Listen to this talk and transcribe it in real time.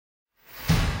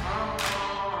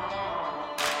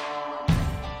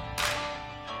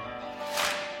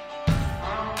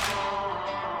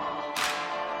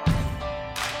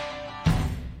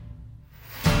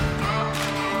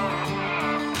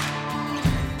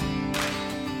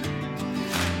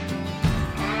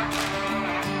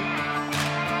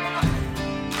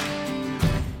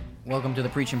Welcome to the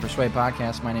Preach and Persuade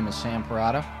podcast. My name is Sam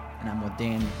Parada, and I'm with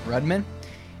Dan Rudman.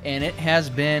 And it has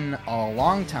been a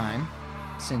long time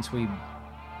since we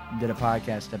did a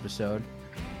podcast episode.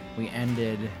 We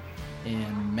ended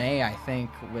in May, I think,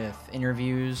 with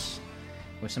interviews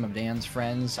with some of Dan's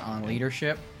friends on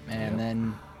leadership. And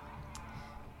then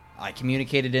I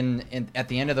communicated at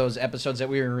the end of those episodes that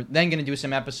we were then going to do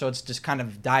some episodes just kind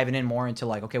of diving in more into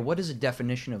like, okay, what is a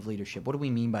definition of leadership? What do we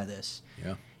mean by this?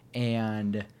 Yeah.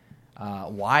 And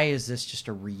why is this just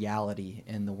a reality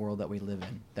in the world that we live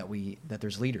in, that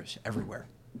there's leaders everywhere?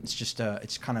 It's just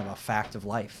it's kind of a fact of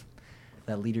life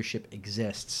that leadership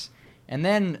exists. And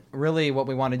then really what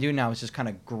we want to do now is just kind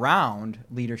of ground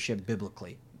leadership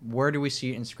biblically. Where do we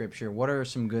see it in Scripture? What are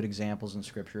some good examples in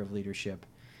Scripture of leadership?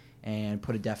 And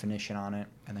put a definition on it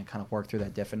and then kind of work through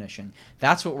that definition.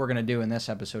 That's what we're going to do in this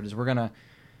episode is we're going to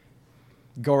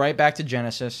go right back to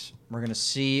Genesis. We're going to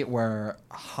see where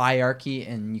hierarchy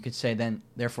and you could say then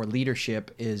therefore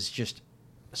leadership is just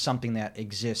something that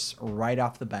exists right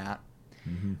off the bat.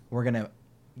 Mm-hmm. We're going to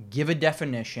give a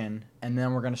definition and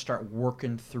then we're going to start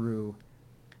working through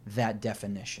that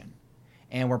definition.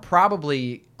 And we're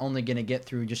probably only going to get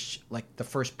through just like the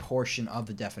first portion of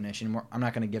the definition. I'm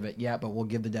not going to give it yet, but we'll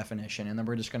give the definition. And then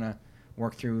we're just going to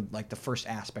work through like the first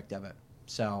aspect of it.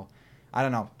 So, I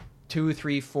don't know, 2,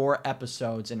 3, 4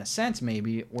 episodes in a sense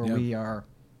maybe where we are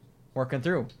working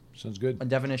through. Sounds good. A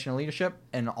definition of leadership.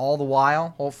 And all the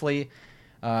while, hopefully,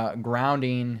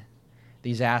 grounding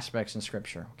these aspects in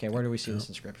Scripture. Okay, where do we see this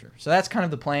in Scripture? So that's kind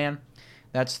of the plan.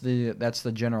 That's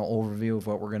the general overview of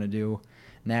what we're going to do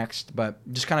next. But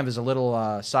just kind of as a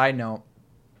little side note,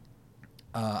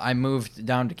 I moved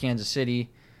down to Kansas City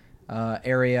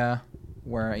area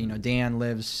where Dan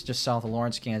lives just south of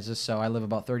Lawrence, Kansas, so I live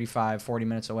about 40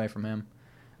 minutes away from him,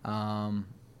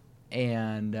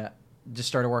 and just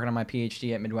started working on my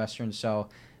PhD at Midwestern. So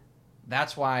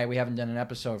that's why we haven't done an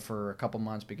episode for a couple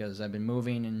months, because I've been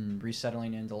moving and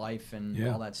resettling into life and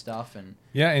all that stuff. And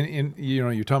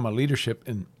you're talking about leadership,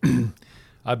 and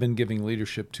I've been giving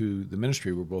leadership to the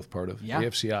ministry we're both part of,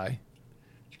 AFCI.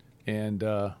 And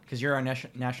because you're our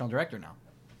national director now.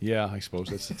 Yeah, I suppose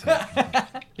that's the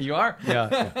title. You are?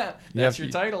 Yeah. That's your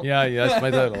title. Yeah, that's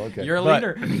my title. Okay. You're a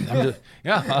leader.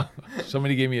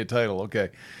 Somebody gave me a title.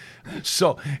 Okay.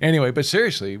 So anyway, but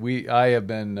seriously, I have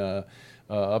been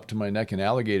up to my neck in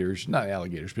not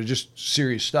alligators, but just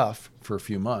serious stuff for a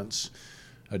few months,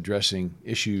 addressing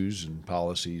issues and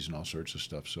policies and all sorts of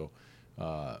stuff. So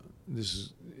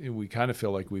we kind of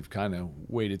feel like we've kind of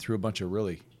waded through a bunch of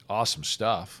really awesome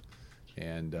stuff.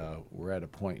 And we're at a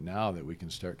point now that we can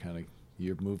start kind of,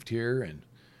 you've moved here and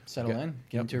settle in.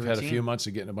 We've had a few months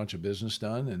of getting a bunch of business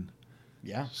done. And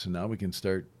so now we can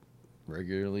start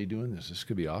regularly doing this. This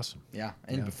could be awesome. Yeah.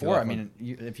 And before,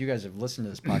 if you guys have listened to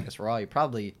this podcast for all, you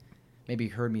probably maybe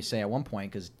heard me say at one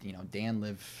point, because, Dan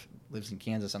lives in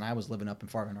Kansas and I was living up in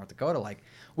Fargo, North Dakota. Like,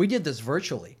 we did this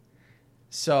virtually.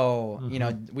 So,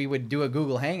 we would do a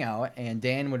Google Hangout and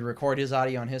Dan would record his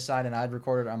audio on his side and I'd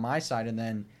record it on my side, and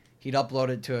then he'd upload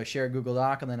it to a shared Google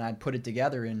Doc, and then I'd put it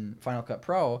together in Final Cut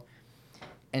Pro.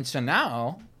 And so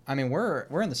now,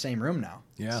 we're in the same room now.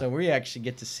 Yeah. So we actually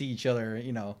get to see each other,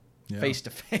 face to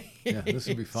face. Yeah, this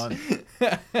would be fun.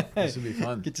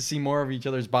 Get to see more of each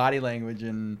other's body language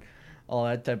and all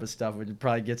that type of stuff, which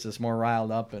probably gets us more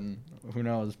riled up, and who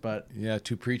knows. But yeah,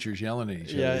 two preachers yelling at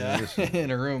each other. Yeah, in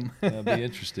a room. That'd be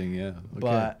interesting. Yeah. Okay.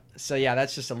 But so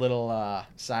that's just a little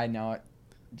side note.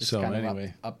 Just kind of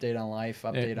update on life,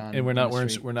 update on. And we're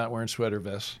not wearing sweater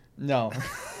vests. No.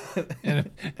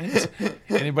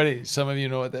 Anybody? Some of you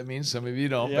know what that means. Some of you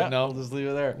don't. Yeah, but no, we'll just leave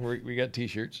it there. We got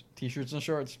t-shirts. T-shirts and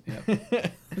shorts. Yeah.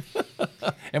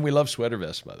 And we love sweater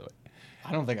vests, by the way.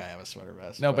 I don't think I have a sweater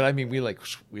vest. No, but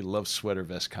we love sweater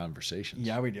vest conversations.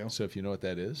 Yeah, we do. So if you know what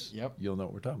that is, you'll know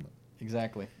what we're talking about.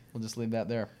 Exactly. We'll just leave that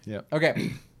there. Yeah.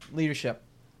 Okay. Leadership.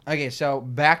 Okay, so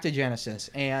back to Genesis,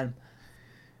 and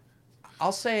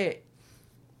I'll say,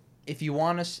 if you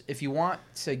want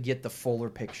to get the fuller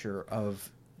picture of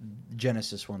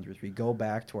Genesis 1-3, go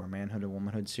back to our Manhood and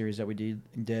Womanhood series that we did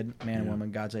Man and Woman,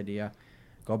 God's Idea.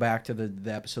 Go back to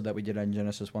the episode that we did on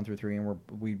Genesis 1-3, and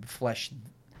we fleshed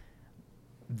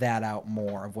that out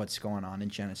more of what's going on in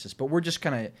Genesis. But we're just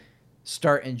going to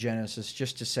start in Genesis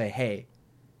just to say, hey,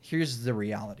 here's the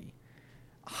reality.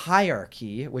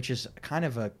 Hierarchy, which is kind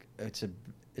of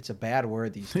it's a bad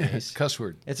word these days. It's a cuss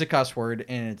word. It's a cuss word,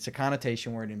 and it's a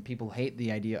connotation word, and people hate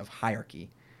the idea of hierarchy.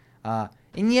 And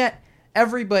yet,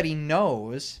 everybody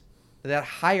knows that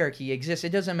hierarchy exists. It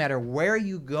doesn't matter where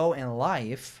you go in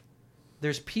life,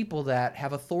 there's people that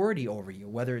have authority over you,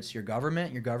 whether it's your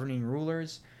government, your governing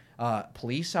rulers,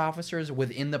 police officers.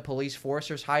 Within the police force,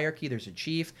 there's hierarchy. There's a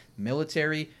chief,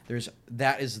 military.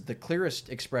 That is the clearest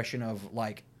expression of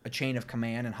like a chain of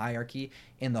command and hierarchy.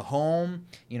 In the home,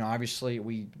 obviously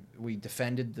we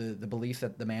defended the belief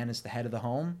that the man is the head of the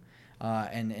home,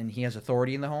 and he has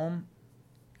authority in the home.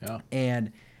 Yeah.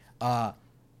 And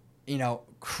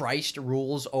Christ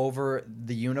rules over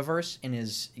the universe and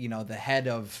is, the head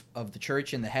of the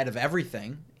church and the head of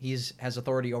everything. Has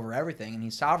authority over everything, and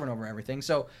he's sovereign over everything.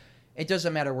 So it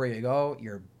doesn't matter where you go,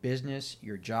 your business,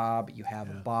 your job, you have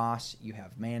a boss, you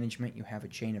have management, you have a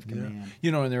chain of command.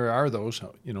 And there are those,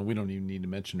 we don't even need to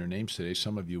mention their names today.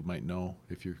 Some of you might know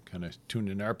if you're kind of tuned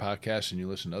in our podcast and you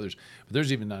listen to others. But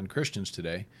there's even non-Christians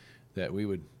today that we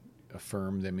would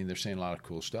affirm. They're saying a lot of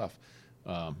cool stuff.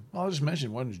 I'll just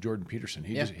mention one is Jordan Peterson.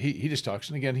 He just talks,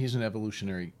 and again, he's an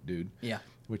evolutionary dude. Yeah.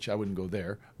 Which I wouldn't go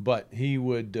there, but he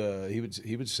would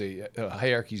say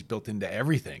hierarchy's built into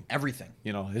everything. Everything.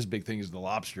 His big thing is the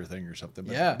lobster thing or something.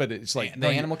 But, yeah. But it's like the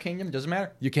animal kingdom doesn't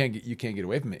matter. You can't get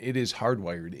away from it. It is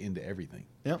hardwired into everything.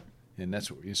 Yep.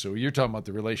 And so you're talking about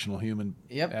the relational human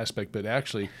aspect, but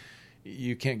actually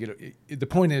you can't the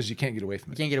point is you can't get away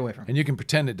from it. You can't get away from it. And you can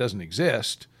pretend it doesn't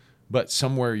exist, but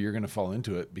somewhere you're going to fall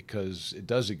into it because it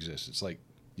does exist. It's like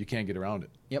you can't get around it.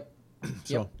 Yep.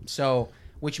 So,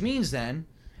 which means then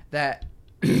that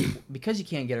because you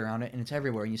can't get around it and it's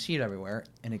everywhere and you see it everywhere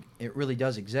and it really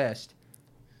does exist,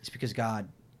 it's because God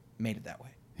made it that way.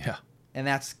 Yeah. And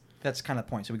that's kind of the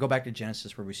point. So we go back to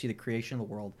Genesis where we see the creation of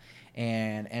the world,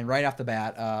 and right off the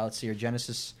bat, let's see here,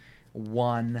 Genesis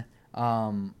 1.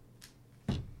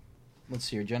 Let's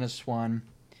see here, Genesis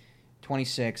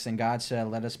 1:26. And God said,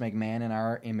 "Let us make man in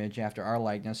our image, after our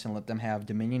likeness, and let them have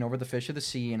dominion over the fish of the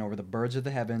sea, and over the birds of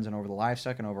the heavens, and over the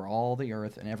livestock, and over all the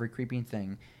earth, and every creeping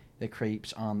thing that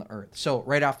creeps on the earth." So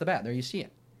right off the bat, there you see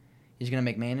it. He's going to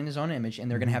make man in his own image, and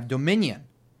they're going to have dominion,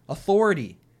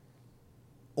 authority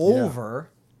over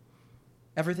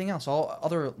everything else, all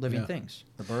other living things,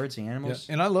 the birds, the animals.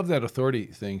 Yeah. And I love that authority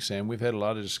thing, Sam. We've had a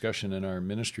lot of discussion in our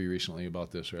ministry recently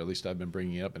about this, or at least I've been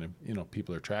bringing it up, and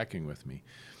people are tracking with me.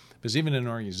 Because even in an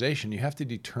organization, you have to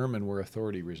determine where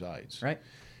authority resides. Right.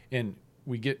 And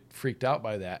we get freaked out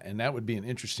by that, and that would be an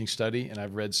interesting study, and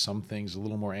I've read some things a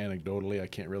little more anecdotally. I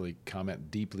can't really comment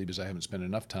deeply because I haven't spent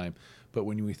enough time. But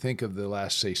when we think of the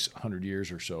last, say, 100 years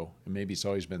or so, and maybe it's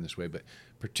always been this way, but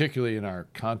particularly in our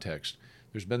context,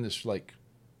 there's been this,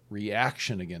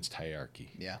 reaction against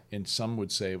hierarchy. Yeah. And some would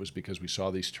say it was because we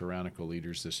saw these tyrannical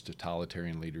leaders, this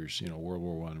totalitarian leaders, World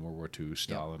War I, World War II,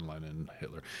 Stalin, Lenin,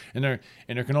 Hitler. And there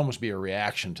can almost be a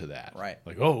reaction to that. Right.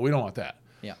 Like, oh, we don't want that.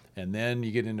 Yeah. And then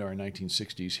you get into our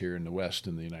 1960s here in the West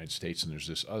in the United States, and there's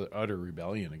this utter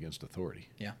rebellion against authority.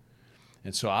 Yeah.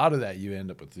 And so out of that, you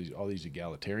end up with all these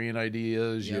egalitarian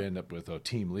ideas. You end up with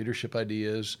team leadership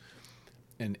ideas.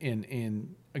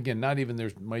 And again, not even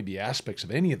there might be aspects of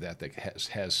any of that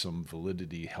has some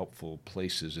validity, helpful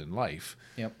places in life.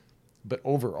 Yep. But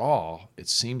overall, it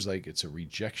seems like it's a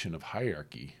rejection of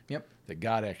hierarchy that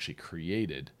God actually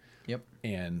created. Yep.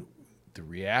 And the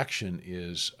reaction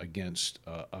is against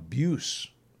abuse.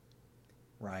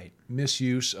 Right.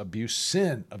 Misuse, abuse,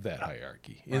 sin of that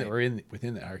hierarchy,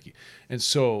 within that hierarchy. And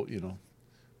so,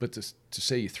 but to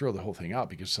say you throw the whole thing out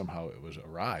because somehow it was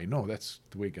awry, no, that's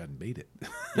the way God made it.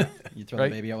 You throw the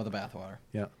baby out with the bathwater.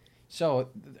 Yeah. So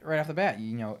right off the bat,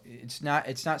 it's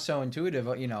not so intuitive.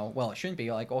 Well, it shouldn't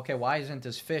be like, okay, why isn't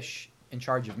this fish in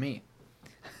charge of me?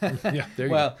 Yeah. There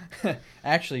you go.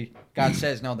 Actually, God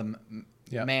says no. The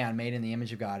Yeah. man made in the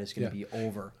image of God is going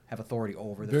to have authority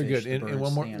over the Very fish, good. the birds, And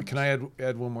one more. the animals. Can I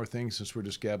add one more thing since we're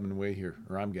just gabbing away here,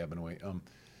 or I'm gabbing away?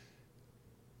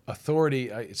 Authority.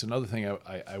 It's another thing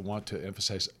I want to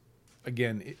emphasize.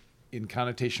 Again, in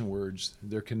connotation words,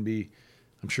 there can be.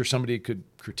 I'm sure somebody could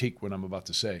critique what I'm about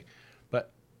to say,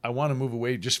 but I want to move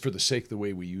away, just for the sake of the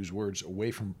way we use words,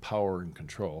 away from power and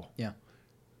control. Yeah.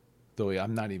 Though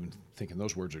I'm not even thinking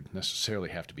those words would necessarily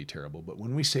have to be terrible. But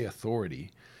when we say authority,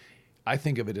 I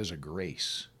think of it as a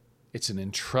grace. It's an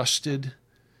entrusted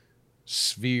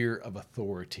sphere of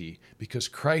authority because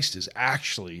Christ is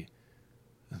actually,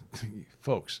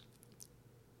 folks,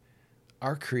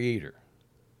 our Creator,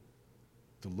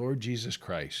 the Lord Jesus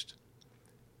Christ,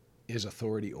 is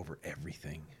authority over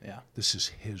everything. Yeah. This is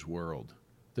His world.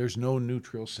 There's no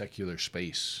neutral secular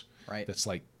space. Right. That's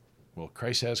like, well,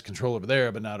 Christ has control over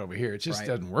there, but not over here. It just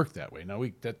doesn't work that way. Now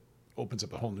that opens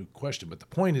up a whole new question. But the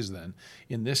point is then,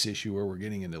 in this issue where we're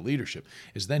getting into leadership,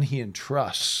 is then He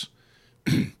entrusts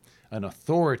an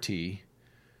authority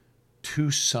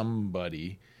to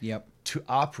somebody to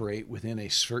operate within a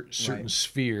certain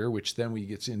sphere, which then we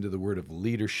gets into the word of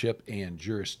leadership and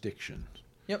jurisdiction.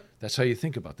 Yep. That's how you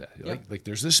think about that. Yep. Like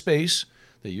there's this space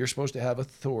that you're supposed to have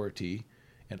authority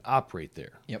and operate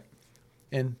there. Yep.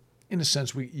 And in a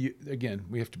sense, we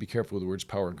have to be careful with the words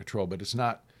power and control, but it's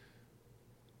not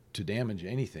to damage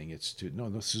anything. It's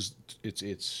stewardship.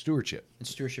 It's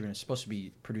stewardship, and it's supposed to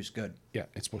produce good. Yeah,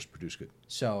 it's supposed to produce good.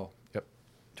 So, Yep.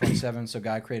 27, so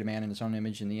God created man in his own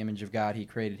image. In the image of God, he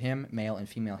created him. Male and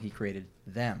female, he created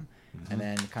them. Mm-hmm. And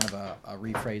then kind of a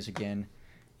rephrase again.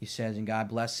 He says, and God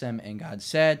blessed them, and God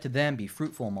said to them, be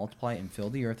fruitful and multiply and fill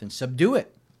the earth and subdue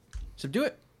it. Subdue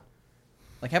it.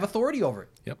 Like have authority over it.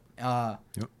 Yep.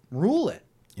 Rule it.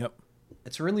 Yep.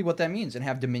 That's really what that means. And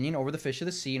have dominion over the fish of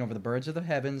the sea and over the birds of the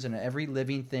heavens and every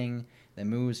living thing that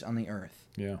moves on the earth.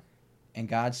 Yeah. And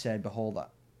God said, behold,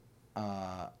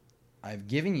 I've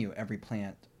given you every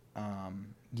plant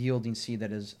yielding seed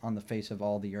that is on the face of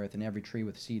all the earth, and every tree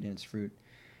with seed in its fruit.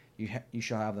 You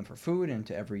shall have them for food, and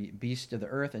to every beast of the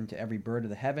earth, and to every bird of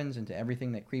the heavens, and to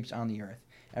everything that creeps on the earth.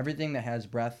 Everything that has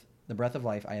breath, the breath of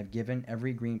life, I have given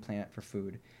every green plant for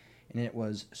food. And it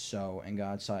was so. And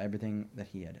God saw everything that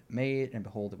he had made, and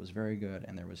behold, it was very good.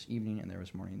 And there was evening, and there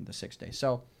was morning, the sixth day.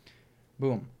 So,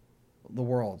 boom, the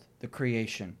world, the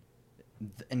creation.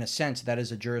 In a sense, that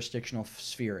is a jurisdictional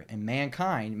sphere. And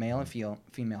mankind, male and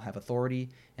female, have authority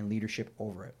and leadership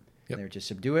over it. Yep. They're to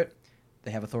subdue it. They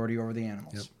have authority over the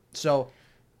animals. Yep. So,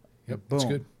 yep, boom.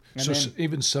 that's good. And So then,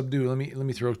 even subdue. Let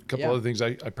me throw a couple other things.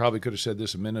 I probably could have said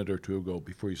this a minute or two ago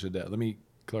before you said that. Let me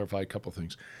clarify a couple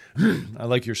things. I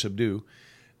like your subdue.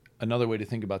 Another way to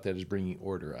think about that is bringing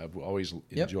order. I've always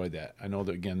enjoyed that. I know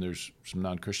that, again, there's some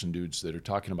non-Christian dudes that are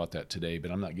talking about that today,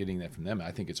 but I'm not getting that from them.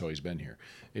 I think it's always been here.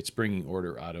 It's bringing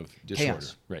order out of disorder.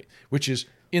 Chaos. Right. Which is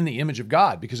in the image of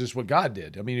God, because it's what God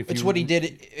did. I mean, it's what he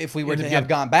did if we were to have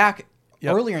gone back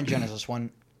Yep. earlier in Genesis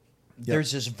 1.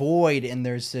 There's this void and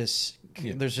there's this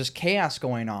chaos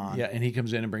going on. Yeah, and he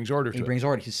comes in and brings order to He it. brings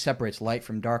order. He separates light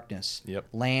from darkness. Yep.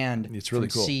 Land It's really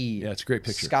from cool. sea. Yeah, it's a great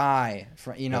picture. Sky.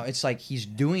 From, Yep. It's like he's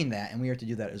doing that, and we are to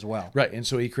do that as well. Right, and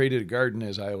so he created a garden,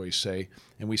 as I always say,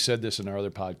 and we said this in our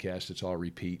other podcast. It's all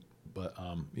repeat, but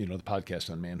the podcast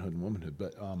on manhood and womanhood.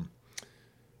 But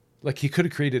like he could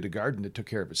have created a garden that took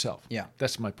care of itself. Yeah.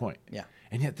 That's my point. Yeah.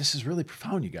 And yet this is really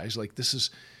profound, you guys. Like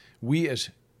we as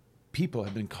people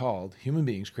have been called, human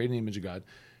beings created in the image of God.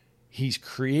 He's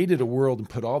created a world and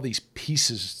put all these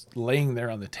pieces laying there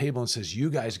on the table and says, you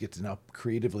guys get to now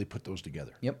creatively put those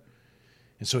together. Yep.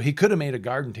 And so he could have made a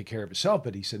garden take care of itself,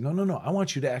 but he said, no, I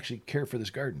want you to actually care for this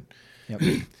garden. Yep.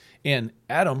 And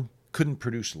Adam couldn't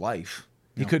produce life.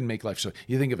 He No. couldn't make life. So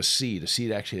you think of a seed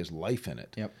actually has life in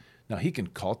it. Yep. Now he can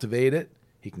cultivate it,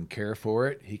 he can care for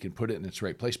it, he can put it in its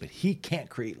right place, but he can't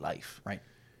create life. Right.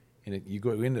 And you go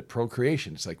into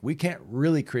procreation, it's like we can't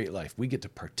really create life. We get to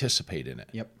participate in it,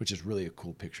 Yep. which is really a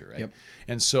cool picture, right? Yep.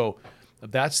 And so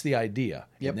that's the idea.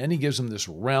 Yep. And then he gives them this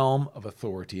realm of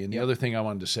authority. And the Yep. other thing I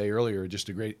wanted to say earlier, just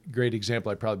a great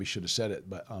example, I probably should have said it,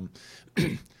 but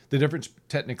the difference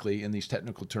technically in these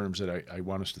technical terms that I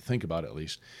want us to think about at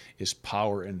least is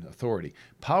power and authority.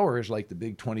 Power is like the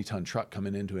big 20-ton truck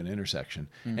coming into an intersection,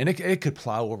 and it could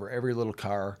plow over every little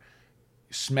car,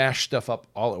 smash stuff up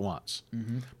all at once.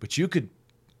 Mm-hmm. But you could,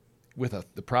 with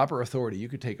the proper authority, you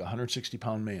could take a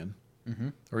 160-pound man,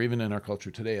 or even in our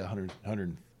culture today, a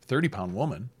 130-pound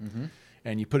woman,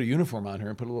 and you put a uniform on her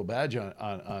and put a little badge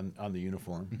on the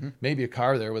uniform, maybe a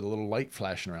car there with a little light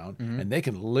flashing around, and they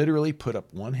can literally put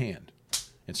up one hand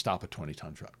and stop a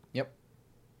 20-ton truck. Yep.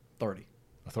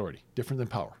 Authority, different than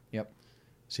power. Yep.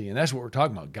 See, and that's what we're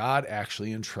talking about. God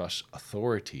actually entrusts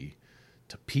authority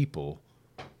to people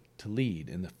to lead.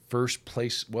 In the first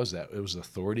place was that. It was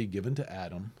authority given to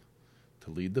Adam to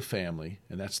lead the family,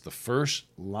 and that's the first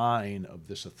line of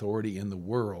this authority in the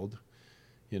world.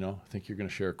 I think you're going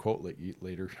to share a quote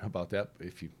later about that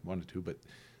if you wanted to, but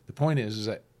the point is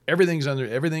that everything is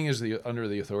under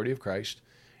the authority of Christ,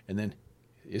 and then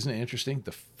isn't it interesting?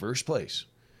 The first place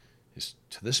is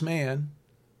to this man,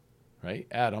 right,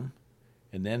 Adam,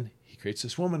 and then he creates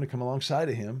this woman to come alongside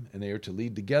of him, and they are to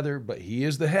lead together, but he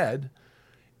is the head.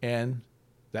 And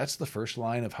that's the first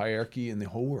line of hierarchy in the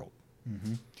whole world.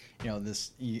 Mm-hmm.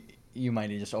 This you might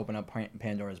just open up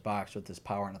Pandora's box with this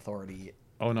power and authority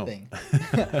thing.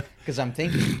 Because I'm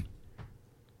thinking,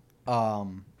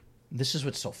 this is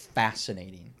what's so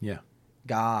fascinating. Yeah.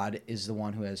 God is the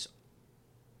one who has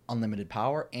unlimited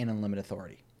power and unlimited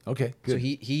authority. Okay, good. So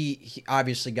he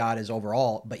obviously God is over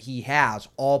all, but he has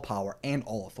all power and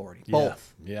all authority.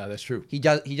 Both. Yeah, that's true. He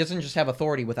doesn't just have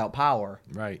authority without power.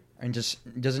 Right. And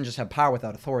doesn't just have power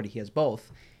without authority. He has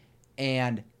both.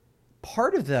 And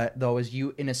part of that, though, is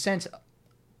in a sense,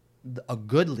 a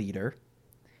good leader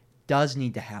does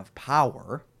need to have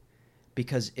power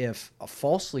because if a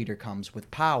false leader comes with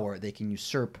power, they can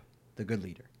usurp the good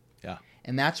leader. Yeah.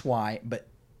 And that's why, but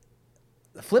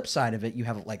the flip side of it, you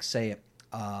have, like, say,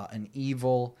 an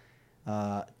evil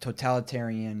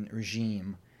totalitarian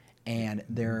regime, and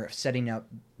they're setting up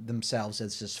themselves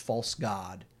as this false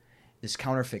god, this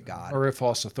counterfeit god. Or a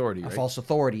false authority, right? A false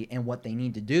authority. And what they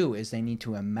need to do is they need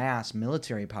to amass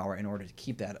military power in order to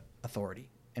keep that authority,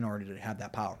 in order to have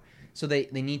that power. So they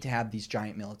need to have these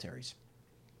giant militaries.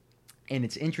 And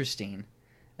it's interesting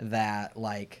that,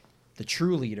 like, the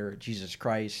true leader, Jesus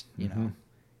Christ, you know,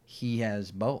 he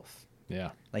has both. Yeah.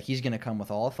 Like, he's going to come with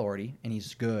all authority, and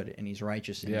he's good, and he's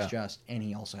righteous, and Yeah. he's just, and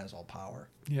he also has all power.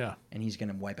 Yeah. And he's going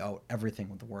to wipe out everything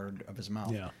with the word of his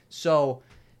mouth. Yeah. So,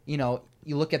 you know,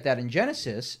 you look at that in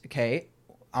Genesis, okay,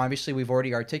 obviously we've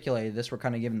already articulated this. We're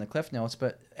kind of giving the cliff notes,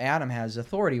 but Adam has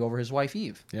authority over his wife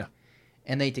Eve. Yeah.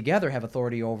 And they together have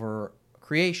authority over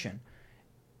creation.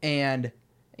 And,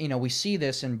 you know, we see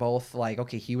this in both, like,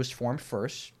 okay, he was formed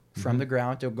first from the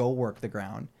ground to go work the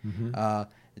ground.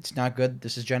 It's not good.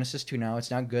 This is Genesis 2 now. It's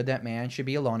not good that man should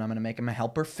be alone. I'm going to make him a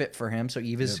helper fit for him. So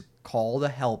Eve is called a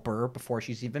helper before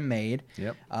she's even made.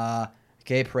 Yep.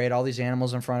 Okay, parade all these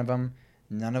animals in front of him.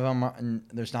 None of them,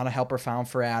 there's not a helper found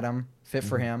for Adam, fit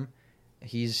for him.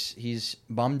 He's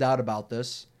bummed out about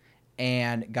this.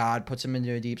 And God puts him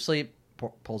into a deep sleep,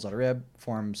 pulls out a rib,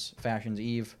 fashions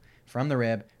Eve from the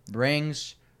rib,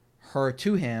 brings her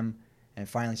to him, and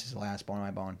finally says, the last bone of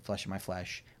my bone, flesh of my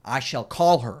flesh. I shall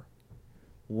call her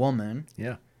woman.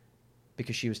 Yeah.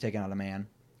 Because she was taken out of man.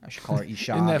 I should call her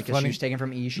Isha Isn't that because funny? she was taken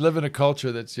from Ish. You live in a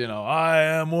culture that's, you know, I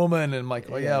am woman. And I'm like,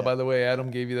 oh, yeah, Yeah. by the way, Adam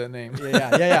gave you that name.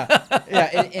 Yeah.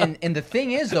 And the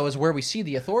thing is, though, is where we see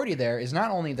the authority there is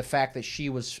not only the fact that she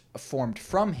was formed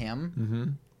from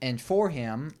him and for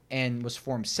him and was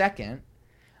formed second,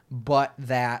 but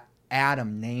that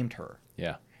Adam named her.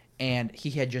 Yeah. And he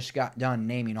had just got done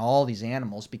naming all these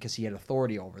animals because he had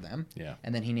authority over them. Yeah.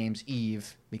 And then he names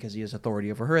Eve because he has authority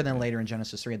over her. And then later in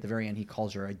Genesis 3, at the very end, he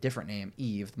calls her a different name,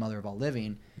 Eve, the mother of all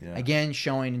living. Yeah. Again,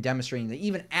 showing and demonstrating that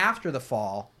even after the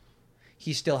fall,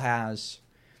 he still has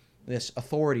this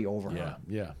authority over her.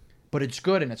 Yeah. But it's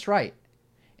good and it's right.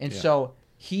 And Yeah. so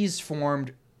he's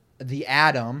formed the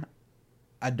Adam,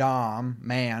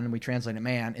 man, we translate it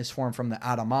man, is formed from the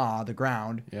Adamah, the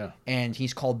ground. Yeah. And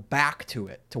he's called back to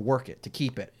it, to work it, to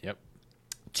keep it, Yep.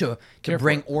 to Care for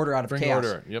bring it. order out of Bring chaos.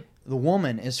 order. Yep. The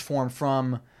woman is formed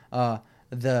from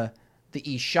the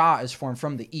Isha is formed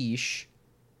from the Ish,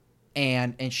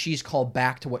 and she's called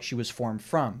back to what she was formed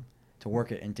from, to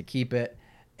work it and to keep it,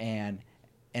 and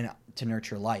to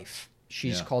nurture life.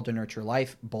 She's Yeah. called to nurture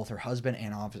life, both her husband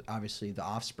and obviously the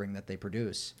offspring that they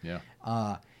produce. Yeah.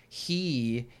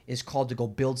 He is called to go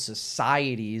build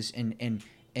societies and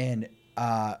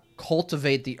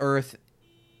cultivate the earth.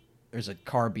 There's a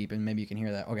car beeping. Maybe you can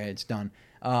hear that. Okay, it's done.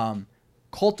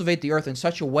 Cultivate the earth in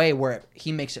such a way where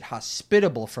he makes it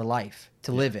hospitable for life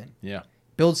to live in. Yeah.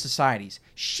 Build societies.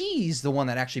 She's the one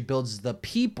that actually builds the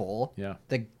people Yeah.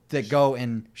 that go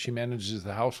and She manages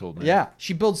the household, man. yeah.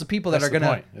 She builds the people That's that are the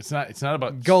gonna point. It's not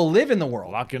about go live in the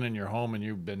world. locking in your home and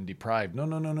you've been deprived.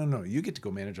 No. You get to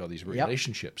go manage all these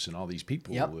relationships and all these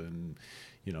people, Yep. and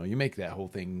you know, you make that whole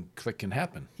thing click and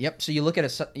happen. Yep. So you look at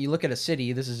a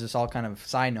city. This is just all kind of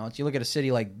side notes. You look at a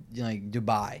city like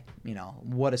Dubai. You know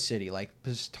what a city, like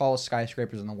the tallest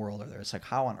skyscrapers in the world are there. It's like,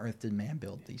 how on earth did man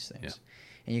build these things?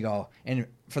 Yeah. And you go, and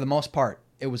for the most part,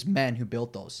 it was men who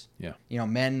built those. Yeah. You know,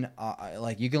 men.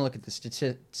 Like you can look at the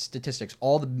statistics.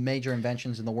 All the major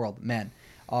inventions in the world, men.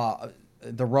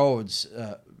 The roads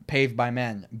paved by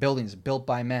men, buildings built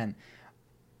by men.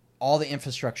 All the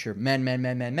infrastructure,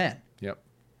 men. Yep.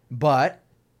 But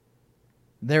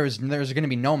there's going to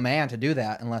be no man to do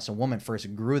that unless a woman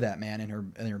first grew that man in her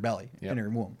belly, Yep. in her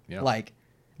womb. Yep. Like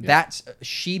Yep. that's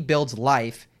she builds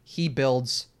life, he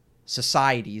builds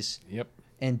societies, Yep.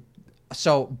 and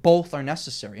so both are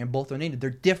necessary and both are needed. They're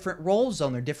different roles though,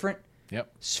 and they're different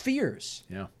Yep. spheres,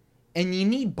 Yeah. and you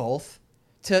need both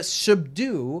to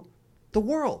subdue the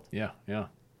world. Yeah.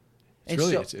 It's And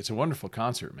really so- it's a wonderful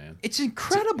concert, man. It's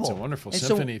incredible. It's a wonderful And so-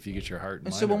 symphony if you get your heart and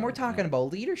And mind so when around we're it, talking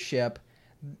about leadership,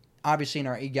 obviously in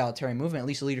our egalitarian movement, at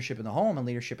least leadership in the home and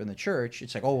leadership in the church,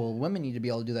 it's like, oh, well, women need to be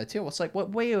able to do that too. Well, it's like,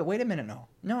 wait a minute, no.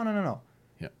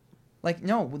 Yeah. Like,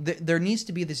 no, there needs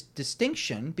to be this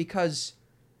distinction because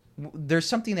there's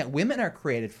something that women are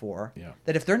created for. Yeah.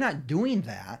 That if they're not doing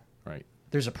that, Right.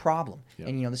 there's a problem. Yeah.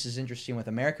 And this is interesting with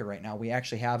America right now. We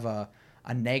actually have a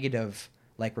negative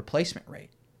replacement rate.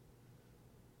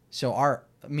 So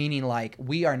meaning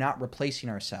we are not replacing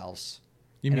ourselves.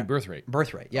 You mean birth rate?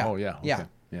 Birth rate, yeah. Oh, yeah, okay,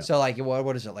 yeah. So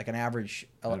what is it? Like an average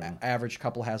don't know. average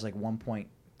couple has 1.5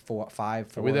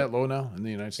 5, 4. Are we that low now in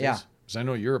the United States? Yeah. Because I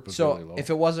know Europe is So really low. if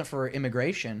it wasn't for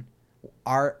immigration,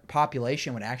 our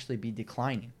population would actually be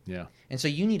declining. Yeah. And so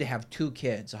you need to have 2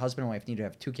 kids. A husband and wife need to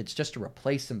have 2 kids just to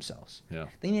replace themselves. Yeah.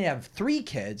 They need to have 3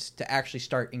 kids to actually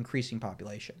start increasing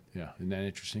population. Yeah. Isn't that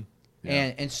interesting?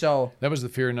 Yeah. And so That was the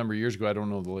fear a number of years ago. I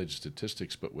don't know the latest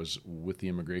statistics, but was with the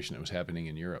immigration that was happening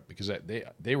in Europe, because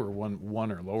they were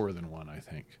one or lower than 1, I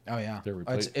think. oh yeah, They're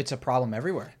it's a problem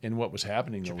everywhere. And what was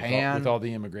happening though, Japan. with all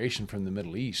the immigration from the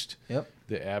Middle East, Yep.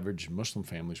 the average Muslim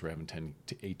families were having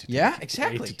 8 to 10, Yeah,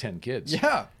 exactly. 8 to 10 kids.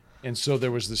 Yeah. And so there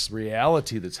was this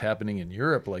reality that's happening in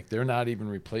Europe, like they're not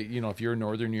even if you're a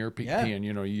Northern European,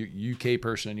 you UK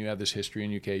person, you have this history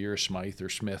in UK, you're a Smythe or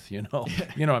Smith, you know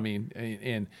what I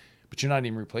mean? But you're not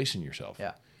even replacing yourself.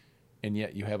 Yeah. And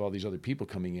yet you have all these other people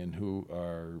coming in who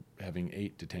are having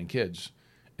 8 to 10 kids.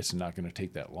 It's not going to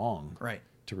take that long Right.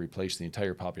 to replace the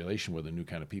entire population with a new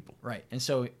kind of people. Right. And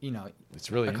so,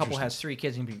 It's really a couple interesting. has 3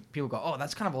 kids and people go, "Oh,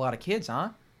 that's kind of a lot of kids,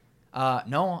 huh?"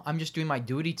 No, I'm just doing my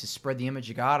duty to spread the image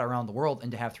of God around the world,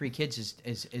 and to have 3 kids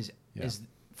is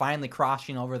finally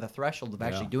crossing over the threshold of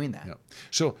actually doing that. Yeah.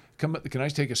 So can I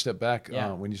take a step back?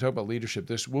 Yeah. When you talk about leadership,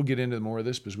 we'll get into more of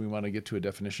this because we want to get to a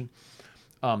definition.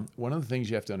 One of the things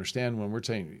you have to understand when we're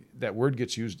saying that word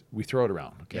gets used, we throw it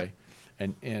around, okay?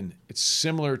 And it's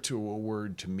similar to a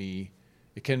word to me.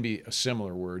 It can be a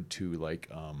similar word to like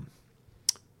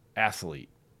athlete.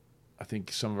 I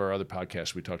think some of our other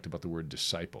podcasts we talked about the word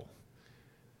disciple.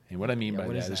 And what I mean by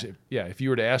what that is is, that? if you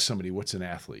were to ask somebody, what's an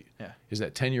athlete? Yeah. Is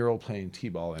that 10-year-old playing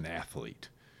t-ball an athlete?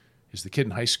 Is the kid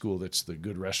in high school that's the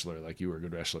good wrestler, like you were a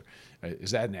good wrestler,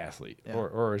 is that an athlete? Yeah.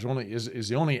 Or is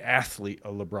the only athlete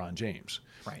a LeBron James?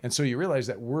 Right. And so you realize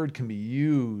that word can be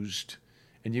used,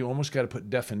 and you almost got to put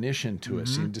definition to it.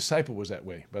 See, disciple was that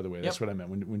way, by the way. That's what I meant.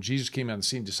 When Jesus came on the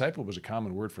scene, disciple was a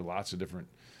common word for lots of different.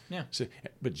 Yeah.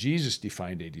 But Jesus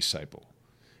defined a disciple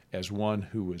as one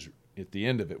who was, at the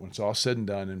end of it, when it's all said and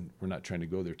done, and we're not trying to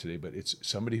go there today, but it's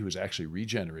somebody who is actually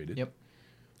regenerated. Yep.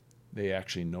 They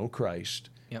actually know Christ,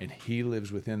 Yep. and he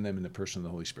lives within them in the person of the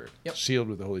Holy Spirit, Yep. sealed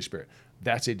with the Holy Spirit.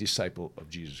 That's a disciple of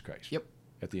Jesus Christ. Yep.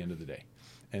 At the end of the day.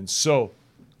 And so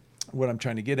what I'm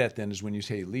trying to get at then is when you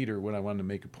say leader, what I wanted to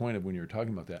make a point of when you were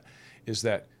talking about that is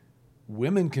that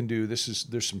women can do this.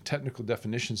 There's some technical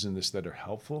definitions in this that are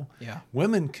helpful. Yeah.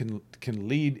 Women can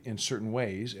lead in certain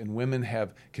ways, and women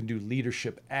can do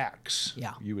leadership acts.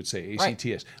 Yeah. You would say Right.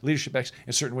 ACTS, leadership acts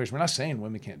in certain ways. We're not saying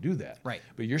women can't do that. Right.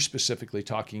 But you're specifically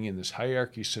talking in this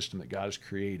hierarchy system that God has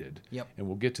created. Yep. And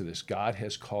we'll get to this. God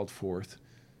has called forth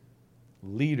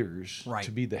leaders Right.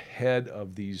 to be the head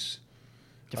of these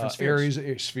Different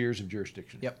spheres. spheres of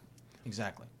jurisdiction. Yep.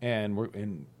 Exactly.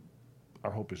 And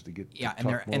our hope is to get Yeah, to and talk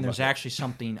there more and there's about that. actually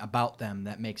something about them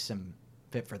that makes them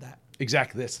fit for that.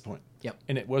 Exactly, that's the point. Yep.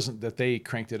 And it wasn't that they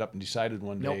cranked it up and decided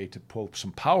one Nope. day to pull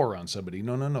some power on somebody.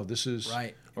 No. This is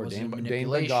Right. It wasn't ordained by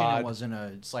manipulation. God. It wasn't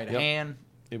a sleight of Yep. hand.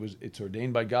 It's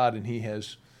ordained by God, and He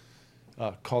has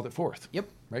called it forth. Yep.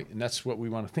 Right, and that's what we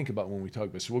want to think about when we talk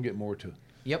about. So we'll get more to.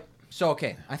 Yep. So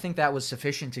okay, I think that was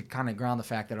sufficient to kind of ground the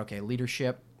fact that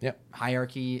leadership, Yep.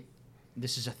 hierarchy,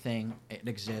 this is a thing. It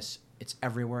exists. It's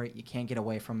everywhere. You can't get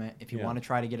away from it. If you Yeah. want to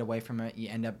try to get away from it, you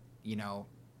end up,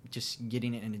 just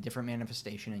getting it in a different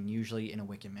manifestation, and usually in a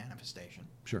wicked manifestation.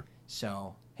 Sure.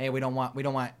 So hey, we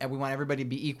want everybody to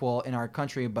be equal in our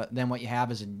country, but then what you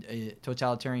have is a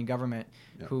totalitarian government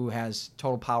Yep. who has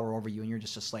total power over you, and you're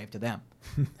just a slave to them.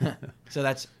 So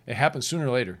that's It happens sooner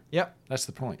or later. yep. That's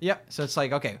the point. Yep. So it's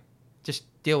like, okay, just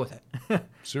deal with it.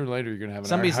 Sooner or later, you're going to have an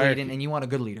Somebody's hierarchy. leading, and you want a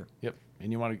good leader. Yep.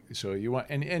 And you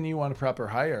want a proper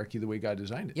hierarchy the way God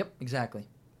designed it. Yep, exactly.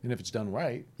 And if it's done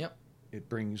right, Yep. it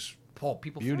brings Paul,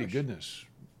 people beauty, flourish. goodness,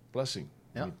 blessing.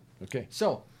 Yeah. Okay.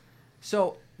 So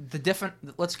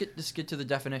let's get to the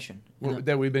definition.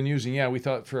 That we've been using. Yeah, we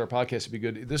thought for our podcast it'd be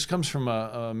good. This comes from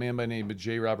a man by the name of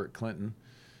J. Robert Clinton,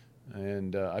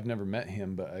 and I've never met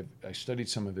him, but I studied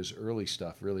some of his early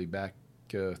stuff. Really, back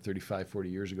 35, 40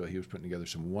 years ago, he was putting together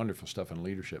some wonderful stuff on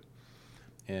leadership,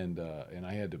 and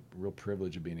I had the real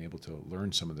privilege of being able to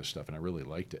learn some of this stuff, and I really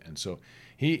liked it. And so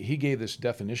he gave this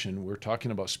definition. We're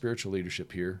talking about spiritual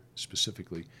leadership here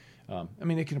specifically. I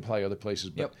mean, it can apply other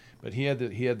places, but Yep. but he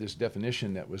had this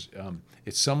definition that was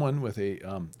it's someone with a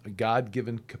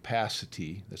God-given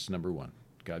capacity. That's number one,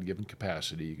 God-given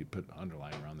capacity. You could put an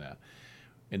underline around that,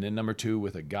 and then number two,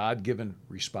 with a God-given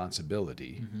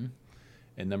responsibility, Mm-hmm.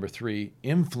 and number three,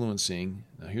 influencing.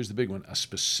 Now here's the big one: a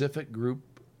specific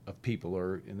group of people,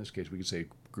 or in this case, we could say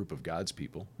a group of God's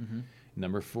people. Mm-hmm.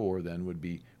 Number four then would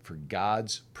be for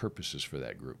God's purposes for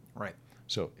that group. Right.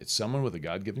 So it's someone with a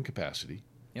God-given capacity,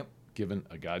 Yep. given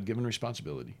a God-given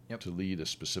responsibility Yep. to lead a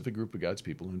specific group of God's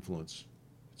people, influence,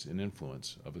 It's an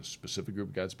influence of a specific group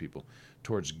of God's people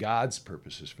towards God's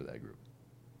purposes for that group.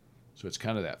 So it's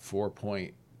kind of that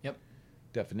 4-point Yep.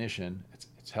 definition.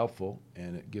 It's helpful,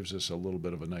 and it gives us a little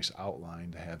bit of a nice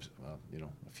outline to have,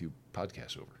 a few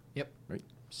podcasts over. Yep. Right?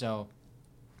 So,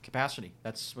 capacity.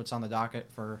 That's what's on the docket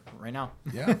for right now.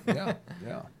 Yeah.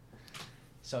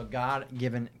 So,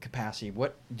 God-given capacity.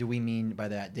 What do we mean by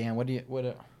that, Dan?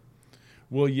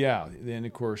 Well, yeah. Then,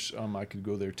 of course, I could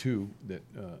go there too. That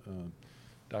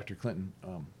Dr. Clinton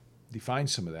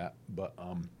defines some of that. But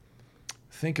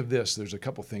think of this. There's a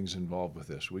couple things involved with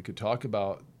this. We could talk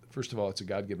about, first of all, it's a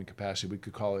God-given capacity. We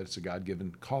could call it's a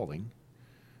God-given calling.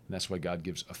 And that's why God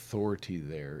gives authority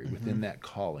there. Mm-hmm. Within that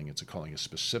calling, it's a calling, a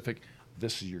specific,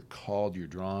 this is you're called, you're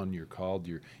drawn, you're called,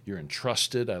 you're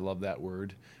entrusted. I love that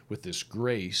word. With this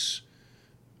grace,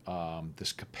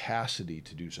 this capacity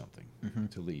to do something, mm-hmm.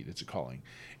 to lead. It's a calling.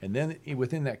 And then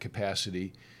within that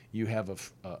capacity, you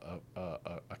have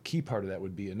a key part of that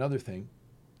would be another thing.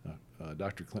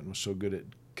 Dr. Clinton was so good at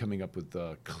coming up with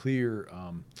clear,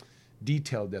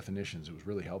 detailed definitions. It was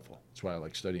really helpful. That's why I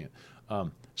like studying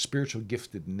it. Spiritual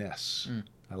giftedness.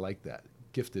 I like that.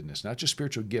 Giftedness. Not just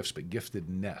spiritual gifts, but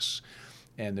giftedness.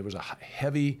 And there was a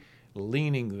heavy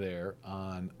leaning there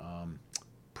on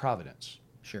providence.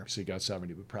 Sure. See God's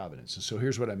sovereignty with providence. And so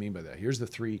here's what I mean by that. Here's the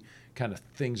three kind of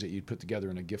things that you'd put together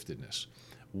in a giftedness.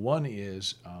 One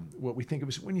is what we think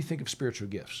of when you think of spiritual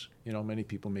gifts. Many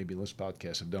people maybe listen to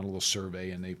podcasts have done a little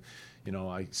survey, and they've,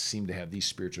 I seem to have these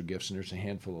spiritual gifts, and there's a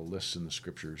handful of lists in the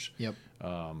scriptures. Yep.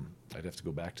 I'd have to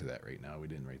go back to that right now. We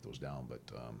didn't write those down, but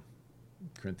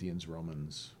Corinthians,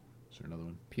 Romans, is there another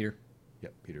one? Peter.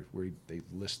 Yep, Peter, where they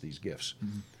list these gifts.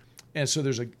 Mm-hmm. And so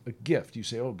there's a gift. You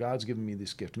say, oh, God's given me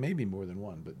this gift. Maybe more than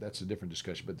one, but that's a different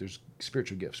discussion. But there's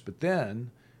spiritual gifts. But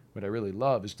then what I really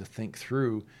love is to think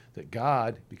through that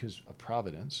God, because of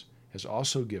providence, has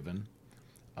also given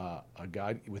a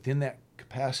God, within that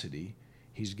capacity,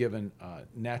 he's given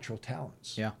natural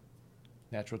talents. Yeah.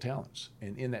 Natural talents.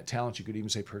 And in that talent, you could even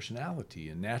say personality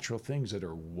and natural things that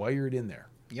are wired in there.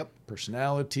 Yep.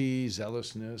 Personality,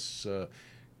 zealousness,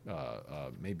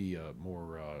 maybe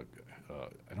more,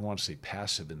 I don't want to say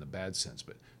passive in the bad sense,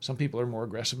 but some people are more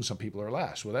aggressive and some people are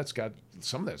less. Well, that's God.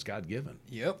 Some of that's God given.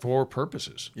 Yep. For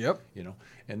purposes. Yep.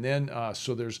 And then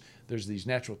so there's these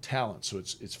natural talents. So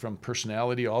it's from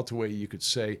personality all the way, you could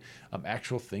say,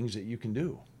 actual things that you can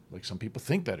do. Like some people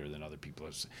think better than other people.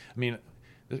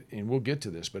 And we'll get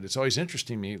to this, but it's always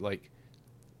interesting to me. Like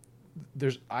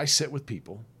I sit with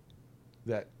people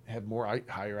that have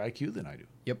higher IQ than I do.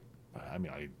 Yep.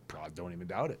 I probably don't even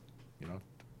doubt it.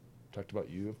 Talked about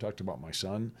you. I've talked about my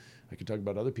son. I could talk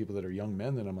about other people that are young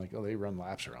men that I'm like, oh, they run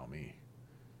laps around me.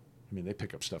 They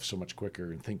pick up stuff so much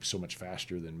quicker and think so much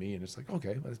faster than me. And it's like,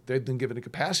 okay, they've been given a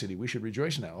capacity. We should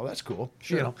rejoice in that. Oh, that's cool.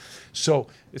 Sure. So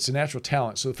it's a natural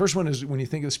talent. So the first one is when you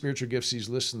think of the spiritual gifts, these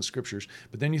lists in the scriptures,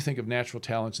 but then you think of natural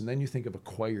talents, and then you think of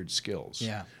acquired skills.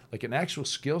 Yeah. Like an actual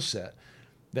skill set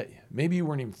that maybe you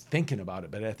weren't even thinking about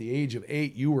it, but at the age of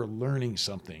 8, you were learning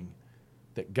something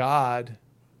that God,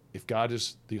 if God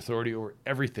is the authority over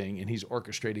everything and he's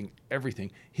orchestrating everything,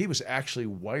 he was actually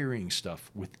wiring stuff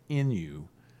within you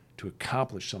to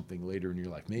accomplish something later in your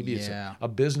life. Maybe it's a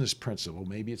business principle.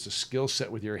 Maybe it's a skill set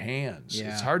with your hands.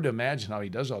 Yeah. It's hard to imagine how he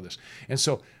does all this. And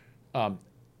so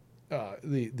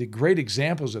the great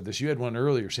examples of this, you had one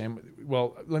earlier, Sam.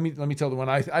 Well, let me tell the one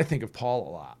I think of Paul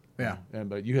a lot. Yeah.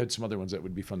 But you had some other ones that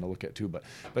would be fun to look at too.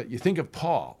 But you think of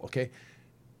Paul, okay?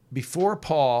 Before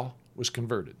Paul was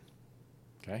converted,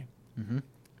 okay? Mm-hmm.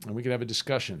 And we could have a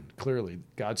discussion. Clearly,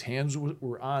 God's hands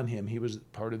were on him. He was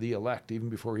part of the elect even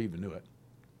before he even knew it.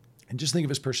 And just think of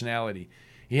his personality.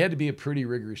 He had to be a pretty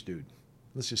rigorous dude.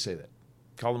 Let's just say that.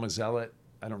 Call him a zealot.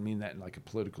 I don't mean that in like a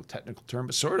political, technical term,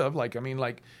 but sort of. Like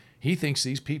he thinks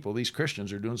these people, these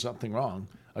Christians, are doing something wrong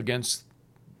against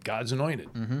God's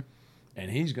anointed. Mm-hmm.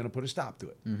 And he's going to put a stop to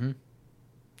it. Mm-hmm.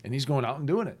 And he's going out and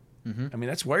doing it. Mm-hmm.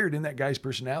 That's wired in that guy's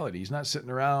personality. He's not sitting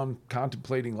around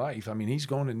contemplating life. He's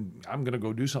going and I'm going to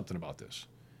go do something about this.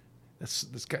 That's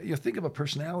you think of a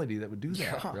personality that would do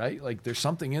that, right? Like there's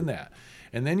something in that.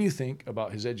 And then you think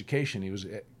about his education. He was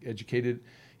educated.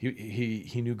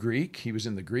 He knew Greek. He was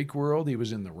in the Greek world. He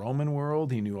was in the Roman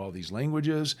world. He knew all these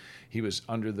languages. He was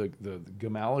under the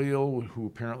Gamaliel, who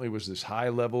apparently was this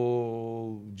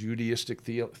high-level Judaistic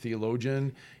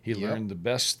theologian. He learned the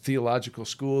best theological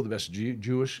school, the best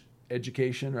Jewish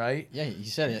education, right? Yeah, you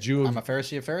said it. I'm a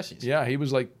Pharisee of Pharisees. Yeah, he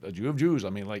was like a Jew of Jews.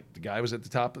 The guy was at the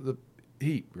top of the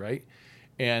heap, right?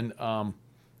 And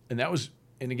that was.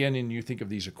 And again, you think of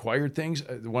these acquired things.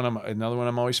 Another one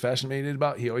I'm always fascinated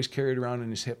about. He always carried around in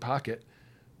his hip pocket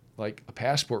like a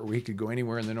passport where he could go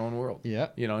anywhere in the known world. Yeah.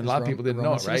 You know, and a His lot of people didn't know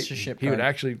Roman it, right? citizenship He would card.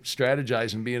 actually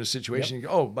strategize and be in a situation. And go,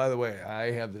 oh, by the way,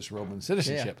 I have this Roman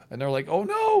citizenship. And they're like, oh,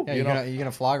 no. Yeah, you know? you're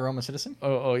gonna flog a Roman citizen?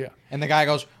 Oh, yeah. And the guy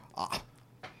goes,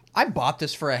 I bought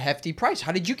this for a hefty price.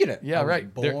 How did you get it? Yeah, I was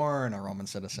right. born a Roman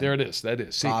citizen. There it is. That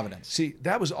is. Providence. See,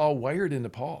 that was all wired into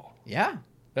Paul. Yeah.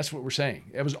 That's what we're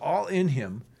saying. It was all in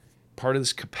him, part of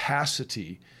this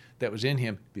capacity that was in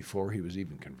him before he was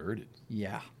even converted.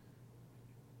 Yeah.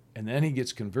 And then he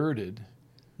gets converted,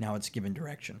 Now it's given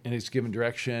direction. and it's given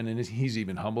direction, and he's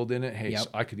even humbled in it. Hey, Yep.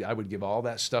 so I would give all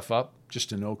that stuff up just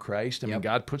to know Christ. I mean, Yep.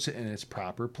 God puts it in its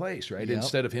proper place, right? Yep.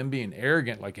 Instead of him being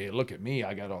arrogant, like, hey, look at me,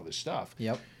 I got all this stuff.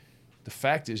 Yep. The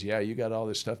fact is, yeah, you got all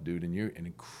this stuff, dude, and you're an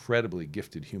incredibly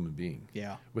gifted human being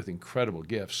Yeah. with incredible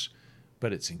gifts,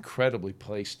 but it's incredibly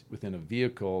placed within a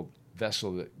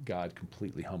vessel that God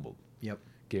completely humbled. Yep.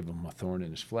 Gave him a thorn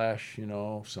in his flesh, you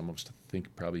know. Some of us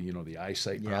think probably, you know, the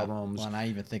eyesight problems. Well, and I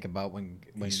even think about when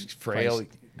He's frail.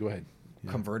 Christ Go ahead.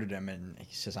 Yeah. converted him, and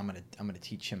he says, "I'm gonna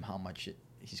teach him how much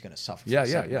he's gonna suffer." For Yeah, the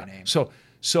yeah, sake of yeah. my name.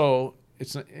 So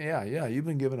it's yeah. You've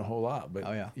been given a whole lot, but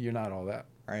Oh, yeah. you're not all that.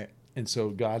 Right. And so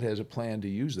God has a plan to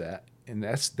use that, and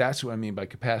that's what I mean by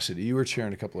capacity. You were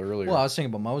sharing a couple earlier. Well, I was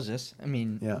thinking about Moses. I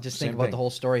mean, Yeah, just same think about thing. the whole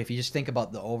story. If you just think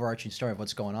about the overarching story of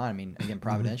what's going on, I mean, again,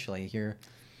 providentially here,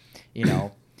 you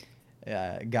know,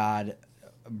 God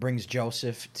brings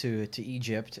Joseph to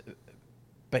Egypt,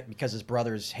 but because his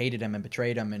brothers hated him and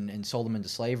betrayed him and sold him into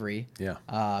slavery,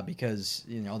 because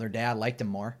you know their dad liked him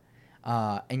more,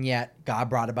 and yet God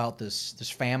brought about this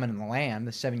famine in the land,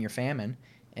 the 7-year famine,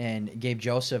 and gave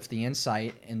Joseph the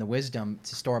insight and the wisdom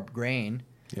to store up grain,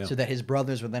 Yeah. so that his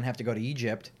brothers would then have to go to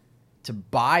Egypt to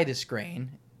buy this grain,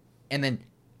 and then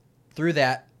through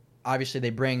that, obviously they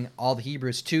bring all the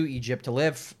Hebrews to Egypt to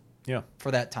live yeah. for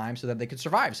that time so that they could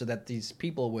survive, so that these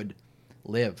people would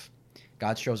live,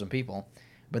 God's chosen people.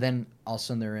 But then all of a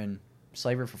sudden they're in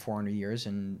slavery for 400 years,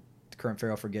 and the current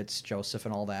Pharaoh forgets Joseph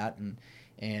and all that,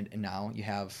 and now you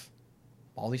have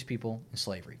all these people in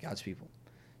slavery, God's people.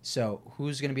 So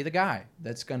who's going to be the guy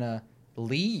that's going to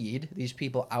lead these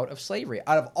people out of slavery?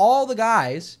 Out of all the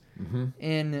guys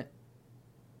in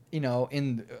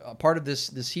a part of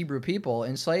this Hebrew people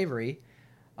in slavery,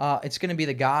 it's going to be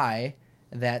the guy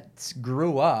that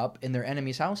grew up in their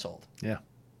enemy's household. Yeah.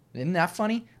 Isn't that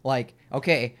funny? Like,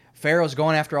 okay, Pharaoh's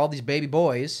going after all these baby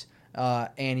boys,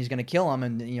 and he's going to kill them,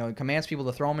 and commands people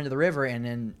to throw them into the river, and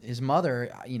then his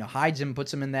mother, hides him,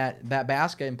 puts him in that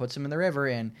basket, and puts him in the river,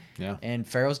 and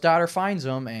Pharaoh's daughter finds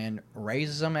him and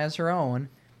raises him as her own,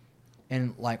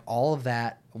 and like all of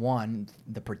that, one,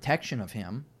 the protection of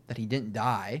him that he didn't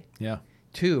die. Yeah.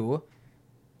 Two,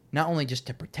 not only just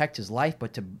to protect his life,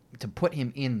 but to put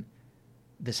him in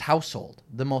this household,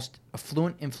 the most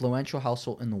affluent, influential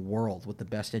household in the world, with the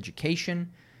best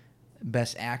education,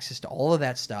 best access to all of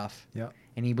that stuff. Yeah.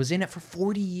 And he was in it for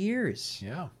 40 years.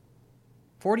 Yeah.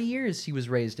 40 years he was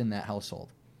raised in that household.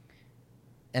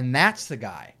 And that's the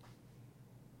guy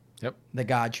Yep. that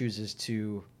God chooses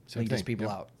to Same lead his thing. people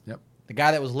Yep. out. Yep. The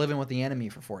guy that was living with the enemy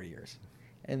for 40 years.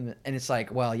 And it's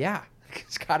like, well, yeah,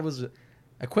 because God was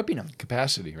equipping him.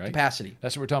 Capacity, right? Capacity.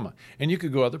 That's what we're talking about. And you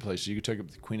could go other places. You could take up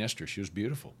Queen Esther. She was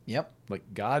beautiful. Yep.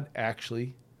 Like God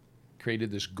actually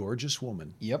created this gorgeous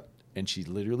woman, Yep. and she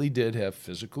literally did have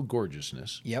physical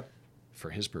gorgeousness Yep.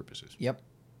 for his purposes. Yep.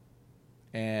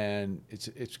 And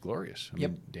it's glorious. I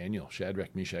Yep. mean, Daniel,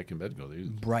 Shadrach, Meshach, and Abednego, they're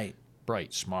Bright.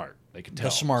 bright, smart. They could The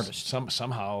tell. smartest.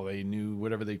 Somehow they knew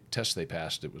whatever test they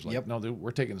passed. It was like, Yep. no,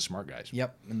 we're taking the smart guys.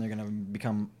 Yep. And they're going to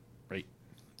become Right.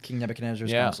 King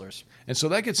Nebuchadnezzar's Yeah. counselors. And so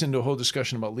that gets into a whole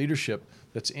discussion about leadership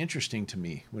that's interesting to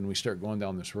me when we start going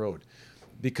down this road,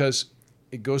 because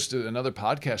it goes to another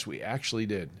podcast we actually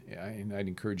did. And I'd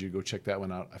encourage you to go check that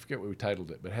one out. I forget what we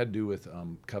titled it, but it had to do with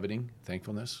coveting,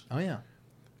 thankfulness. Oh, yeah.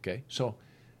 Okay. So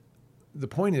the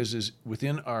point is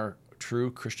within our true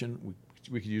Christian,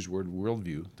 we could use the word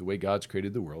worldview, the way God's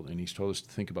created the world, and he's told us to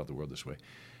think about the world this way.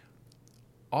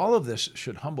 All of this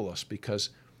should humble us, because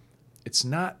it's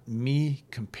not me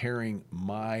comparing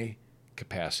my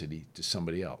capacity to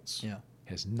somebody else. Yeah. It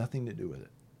has nothing to do with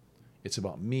it. It's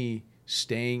about me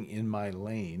staying in my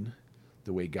lane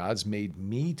the way God's made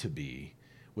me to be,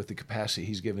 with the capacity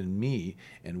he's given me,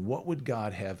 and what would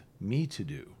God have me to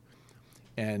do?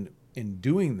 And in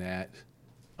doing that,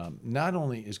 not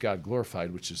only is God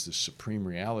glorified, which is the supreme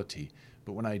reality,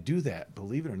 but when I do that,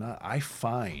 believe it or not, I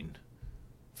find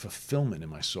fulfillment in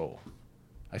my soul.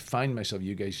 I find myself,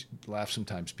 you guys laugh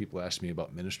sometimes, people ask me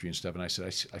about ministry and stuff, and I said,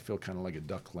 I feel kind of like a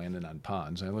duck landing on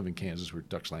ponds. I live in Kansas where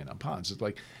ducks land on ponds. It's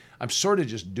like, I'm sort of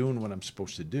just doing what I'm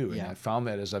supposed to do. And I found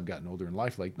that as I've gotten older in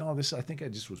life, like, no, I think I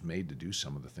just was made to do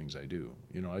some of the things I do.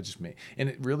 And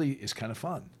it really is kind of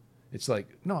fun. It's like,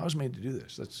 no, I was made to do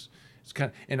this. It's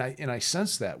kind of, and I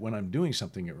sense that when I'm doing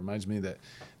something. It reminds me of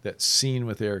that scene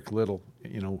with Eric Liddell,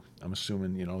 I'm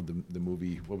assuming, the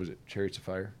movie, what was it, Chariots of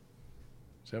Fire?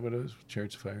 Is that what it is?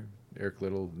 Chariots of Fire? Eric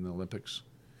Liddell in the Olympics?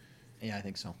 Yeah, I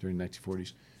think so. During the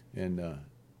 1940s. And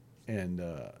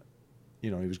he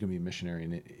was going to be a missionary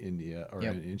in India or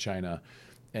in China.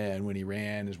 And when he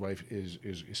ran, his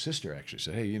sister actually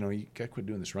said, hey, you got to quit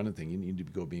doing this running thing. You need to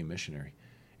go be a missionary.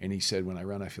 And he said, when I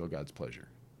run, I feel God's pleasure.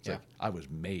 It's like,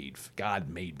 God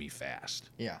made me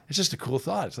fast. Yeah. It's just a cool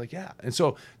thought. It's like, yeah. And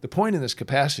so the point in this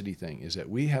capacity thing is that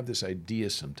we have this idea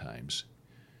sometimes.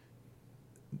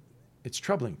 It's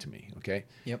troubling to me, okay?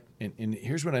 Yep. And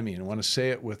here's what I mean. I want to say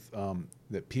it with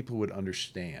that people would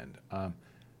understand.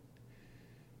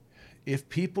 If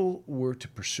people were to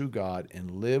pursue God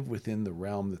and live within the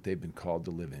realm that they've been called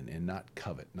to live in and not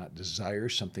covet, not desire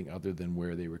something other than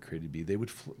where they were created to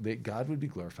be, God would be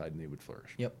glorified and they would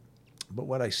flourish. Yep. But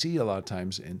what I see a lot of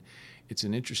times, and it's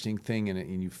an interesting thing,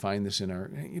 and you find this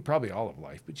in probably all of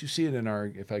life, but you see it in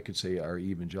if I could say, our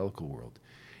evangelical world.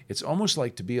 It's almost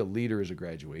like to be a leader is a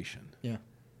graduation. Yeah.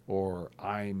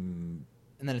 And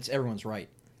then it's everyone's right.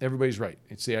 Everybody's right.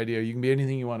 It's the idea you can be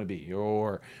anything you want to be,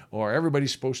 or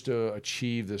everybody's supposed to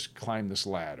climb this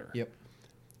ladder. Yep.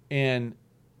 And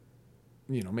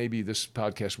maybe this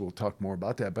podcast will talk more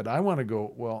about that, but I want to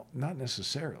go, well, not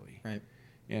necessarily. Right.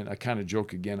 And I kind of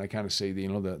joke again. I kind of say the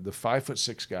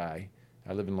 5'6" guy.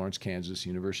 I live in Lawrence, Kansas,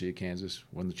 University of Kansas,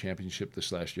 won the championship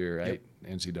this last year, right?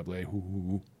 Yep. NCAA.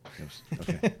 Hoo. Yes.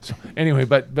 Okay. So anyway,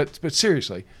 but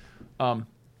seriously, the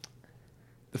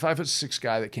 5'6"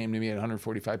 guy that came to me at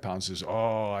 145 pounds says,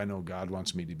 "Oh, I know God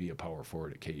wants me to be a power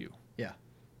forward at KU." Yeah.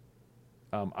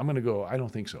 I'm going to go, I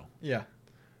don't think so. Yeah.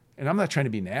 And I'm not trying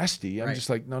to be nasty. I'm just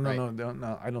like, no,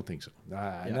 I don't think so.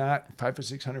 Not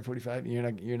 5'6", 145.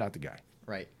 You're not the guy.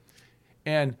 Right.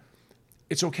 And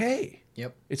it's okay.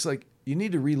 Yep. It's like you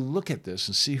need to relook at this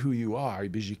and see who you are,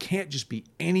 because you can't just be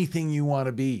anything you want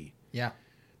to be. Yeah.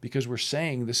 Because we're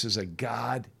saying this is a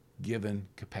God-given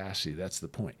capacity. That's the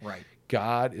point. Right.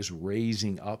 God is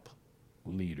raising up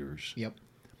leaders. Yep.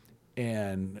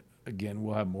 And again,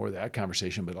 we'll have more of that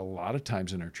conversation, but a lot of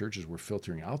times in our churches, we're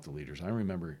filtering out the leaders. I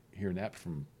remember hearing that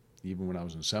from even when I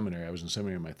was in seminary. I was in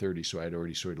seminary in my 30s, so I'd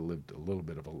already sort of lived a little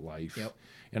bit of a life. Yep.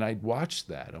 And I'd watched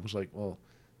that. I was like, well,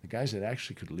 the guys that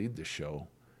actually could lead the show,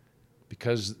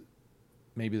 because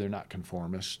maybe they're not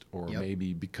conformist, or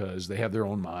maybe because they have their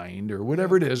own mind, or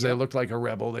whatever it is, they look like a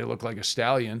rebel, they look like a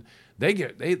stallion, they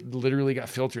literally got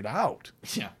filtered out.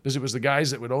 Yeah. Because it was the guys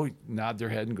that would always nod their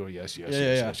head and go, yes,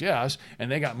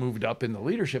 and they got moved up in the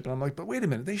leadership. And I'm like, but wait a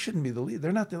minute, they shouldn't be the leader.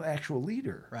 They're not the actual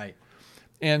leader. Right.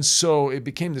 And so it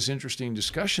became this interesting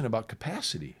discussion about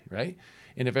capacity, right?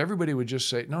 And if everybody would just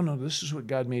say, no, this is what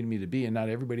God made me to be, and not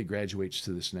everybody graduates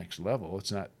to this next level,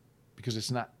 it's not, because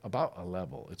it's not about a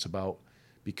level. It's about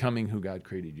becoming who God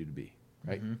created you to be,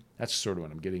 right? Mm-hmm. That's sort of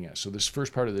what I'm getting at. So this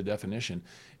first part of the definition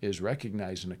is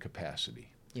recognizing a capacity.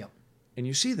 Yep. And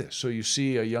you see this. So you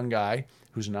see a young guy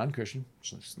who's a non-Christian,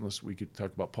 unless we could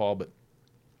talk about Paul, but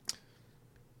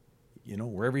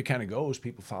wherever he kind of goes,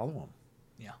 people follow him.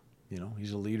 Yeah.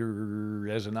 He's a leader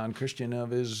as a non-Christian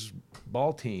of his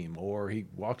ball team, or he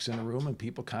walks in a room and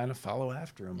people kind of follow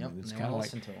after him. Yep. And it's kind of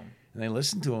listen to him. And they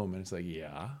listen to him, and it's like,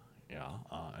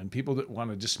 and people that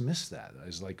want to dismiss that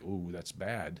as like, oh, that's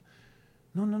bad.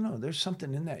 No. There's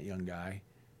something in that young guy.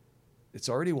 It's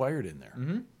already wired in there.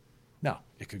 Mm-hmm. Now,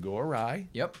 it could go awry.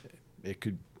 Yep. It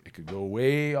could go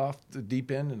way off the deep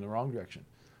end in the wrong direction.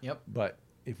 Yep. But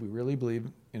if we really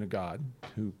believe in a God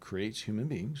who creates human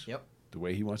beings, yep, the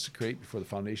way he wants to create before the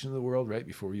foundation of the world, right,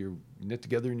 before you're knit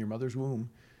together in your mother's womb,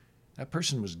 that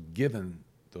person was given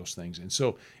those things. And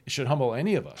so it should humble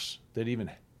any of us that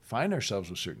even find ourselves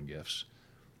with certain gifts,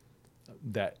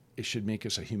 that it should make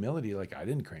us a humility, like, I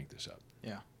didn't crank this up.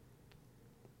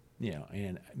 Yeah.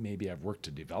 And maybe I've worked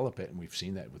to develop it, and we've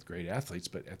seen that with great athletes,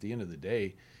 but at the end of the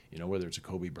day, whether it's a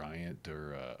Kobe Bryant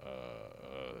or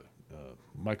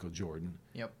Michael Jordan,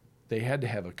 yep, they had to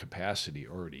have a capacity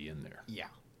already in there. Yeah.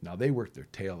 Now, they worked their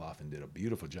tail off and did a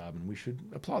beautiful job, and we should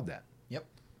applaud that. Yep.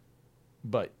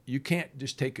 But you can't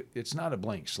just it's not a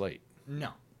blank slate. No.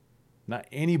 Not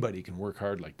anybody can work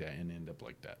hard like that and end up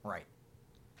like that. Right.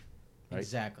 Right?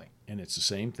 Exactly. And it's the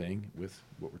same thing with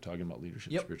what we're talking about,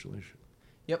 leadership, spiritual leadership.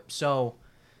 Yep. So,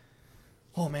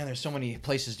 oh man, there's so many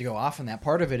places to go off on that.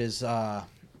 Part of it is,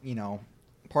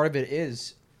 part of it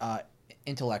is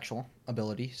intellectual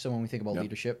ability. So when we think about Yep.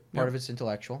 leadership, part Yep. of it's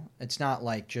intellectual. It's not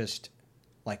like just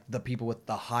like the people with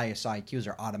the highest IQs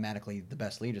are automatically the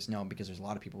best leaders. No, because there's a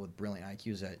lot of people with brilliant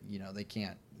IQs that they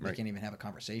can't Right. even have a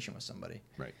conversation with somebody.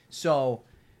 Right. So,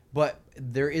 but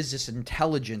there is this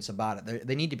intelligence about it.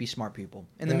 They need to be smart people.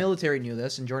 And the Yeah. military knew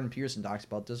this, and Jordan Peterson talks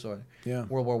about this. Or Yeah.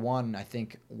 World War One, I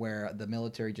think, where the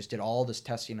military just did all this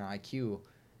testing on IQ,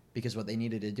 because what they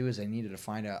needed to do is they needed to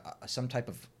find some type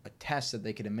of a test that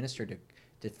they could administer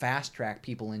to fast track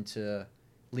people into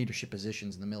leadership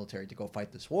positions in the military to go fight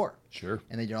this war. Sure.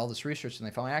 And they did all this research, and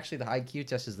they found actually the IQ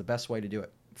test is the best way to do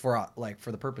it for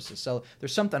the purposes. So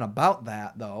there's something about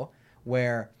that though,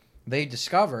 where they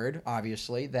discovered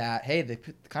obviously that hey,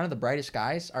 kind of the brightest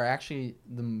guys are actually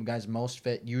the guys most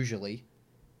fit, usually,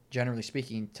 generally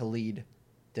speaking, to lead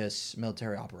this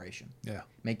military operation. Yeah.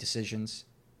 Make decisions,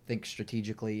 think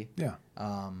strategically, Yeah.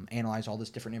 analyze all this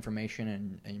different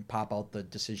information, and pop out the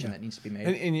decision Yeah. that needs to be made.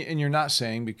 And you're not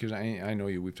saying, because I know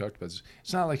you, we've talked about this,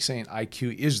 it's not like saying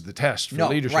IQ is the test for No,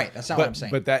 leadership. right, that's not what I'm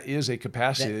saying. But that is a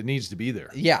capacity that needs to be there.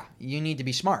 Yeah, you need to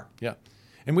be smart. Yeah.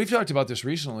 And we've talked about this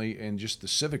recently in just the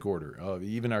civic order of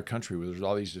even our country, where there's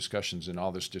all these discussions and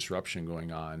all this disruption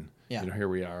going on. Yeah. Here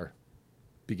we are,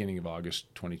 beginning of August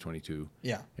 2022.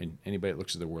 Yeah. And anybody that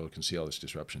looks at the world can see all this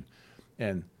disruption.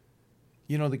 And,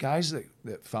 the guys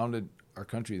that founded our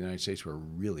country, the United States, were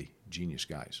really genius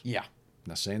guys. Yeah.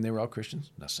 Not saying they were all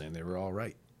Christians, not saying they were all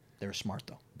right. They were smart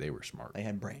though. They were smart. They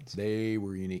had brains. They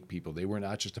were unique people. They were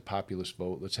not just a populist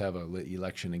vote. Let's have a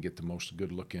election and get the most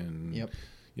good-looking, Yep.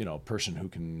 Person who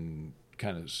can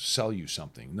kind of sell you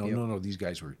something. No, Yep. no. These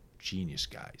guys were genius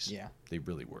guys. Yeah. They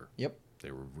really were. Yep. They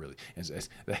were really,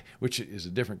 which is a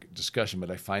different discussion,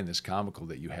 but I find this comical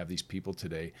that you have these people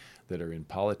today that are in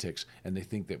politics and they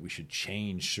think that we should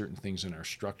change certain things in our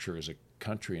structure as a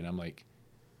country. And I'm like,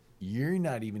 you're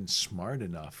not even smart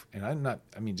enough. And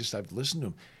I've listened to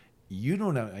them. You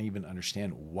don't even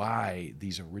understand why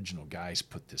these original guys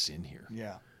put this in here.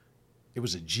 Yeah. It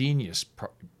was a genius,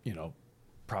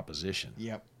 proposition.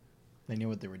 Yep. They knew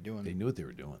what they were doing. They knew what they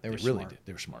were doing. They were really smart. did.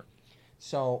 They were smart.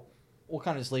 So we'll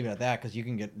kind of just leave it at that because you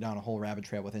can get down a whole rabbit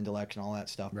trail with intellect and all that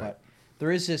stuff. Right. But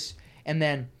there is this, and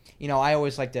then I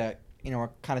always like to, we're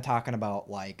kind of talking about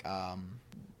like,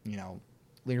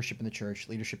 leadership in the church,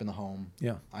 leadership in the home.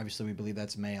 Yeah. Obviously, we believe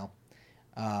that's male.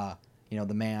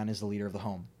 The man is the leader of the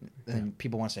home. And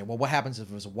people want to say, well, what happens if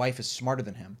his wife is smarter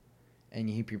than him? And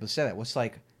you hear people say that. Well, it's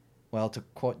like, well, to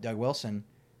quote Doug Wilson,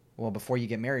 well, before you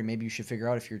get married, maybe you should figure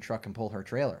out if your truck can pull her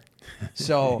trailer.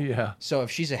 So, Yeah. So if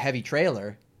she's a heavy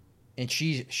trailer, and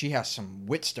she has some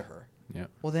wits to her, Yeah.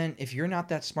 well, then if you're not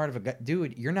that smart of a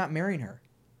dude, you're not marrying her.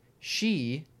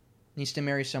 She needs to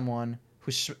marry someone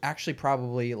who's actually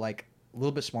probably like a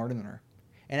little bit smarter than her.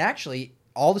 And actually,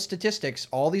 all the statistics,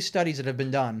 all these studies that have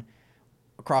been done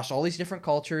across all these different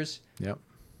cultures, Yep.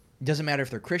 doesn't matter if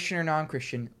they're Christian or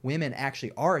non-Christian, women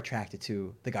actually are attracted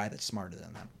to the guy that's smarter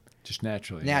than them. Just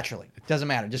naturally. Naturally. Doesn't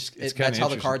matter. It's That's kinda how the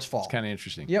interesting. cards fall. It's kind of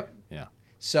interesting. Yep. Yeah.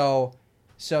 So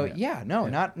Yeah.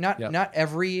 not Yep.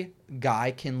 every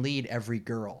guy can lead every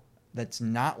girl. That's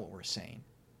not what we're saying.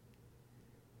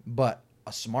 But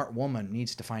a smart woman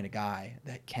needs to find a guy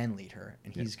that can lead her,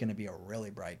 and he's going to be a really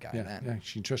bright guy then. Yeah,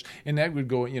 she can trust. And that would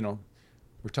go,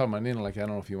 we're talking about intellect. I don't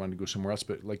know if you wanted to go somewhere else,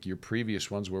 but like your previous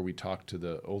ones where we talked to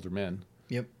the older men.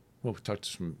 Yep. Well, we talked to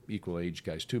some equal age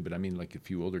guys too, but I mean like a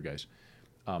few older guys.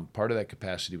 Part of that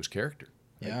capacity was character.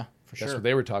 Right? Yeah, for sure. That's what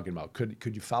they were talking about.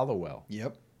 Could you follow well?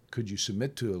 Yep. Could you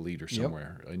submit to a leader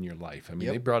somewhere in your life? I mean,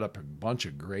 Yep. they brought up a bunch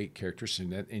of great characteristics,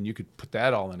 and you could put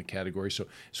that all in a category. So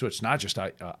it's not just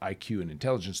IQ and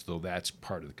intelligence, though that's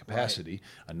part of the capacity. Right.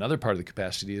 Another part of the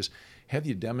capacity is, have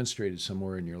you demonstrated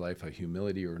somewhere in your life a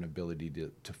humility or an ability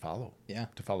to follow? Yeah.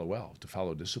 To follow well, to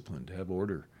follow discipline, to have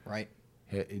order. Right.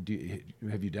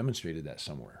 Have you demonstrated that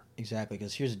somewhere? Exactly,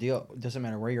 because here's the deal. It doesn't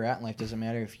matter where you're at in life. It doesn't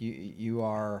matter if you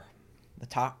are the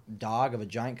top dog of a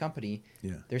giant company.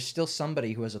 Yeah. There's still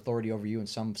somebody who has authority over you in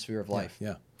some sphere of life.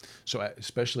 Yeah. So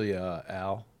especially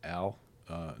Al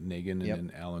Nagin Yep.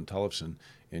 and Alan Tullifson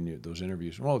in those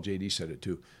interviews. Well, JD said it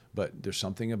too. But there's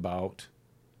something about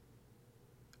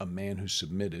a man who's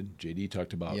submitted. JD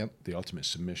talked about the ultimate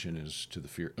submission is to the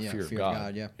fear of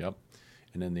God. Yeah. Yep.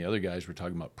 And then the other guys were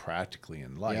talking about practically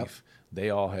in life. They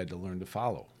all had to learn to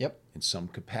follow. Yep. In some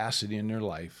capacity in their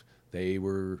life, they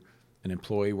were an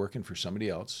employee working for somebody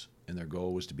else, and their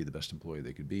goal was to be the best employee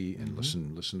they could be and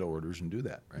listen to orders and do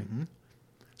that, right? Mm-hmm.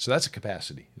 So that's a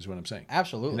capacity, is what I'm saying.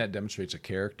 Absolutely. And that demonstrates a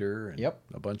character and Yep.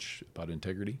 a bunch about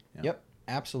integrity. Yeah. Yep.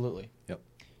 Absolutely. Yep.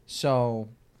 So,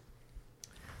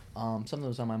 something that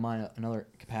was on my mind, another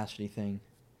capacity thing.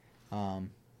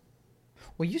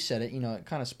 Well, you said it. It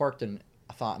kind of sparked a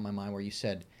thought in my mind where you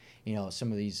said,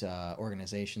 some of these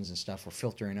organizations and stuff were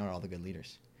filtering out all the good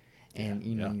leaders, and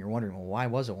Yeah. you're wondering, well, why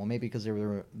was it? Well, maybe because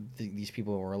these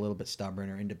people were a little bit stubborn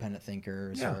or independent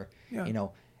thinkers, Yeah, or yeah.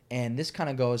 And this kind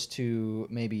of goes to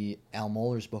maybe Al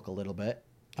Mohler's book a little bit.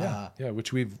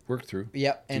 Which we've worked through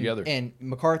Yep, together. and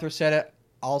MacArthur said it.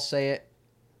 I'll say it.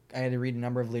 I had to read a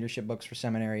number of leadership books for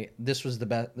seminary. This was the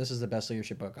best. This is the best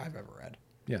leadership book I've ever read.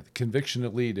 Yeah, The Conviction to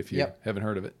Lead, if you Yep. haven't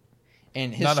heard of it.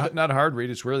 And Not a hard read.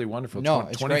 It's really wonderful. No,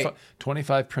 it's 25, great.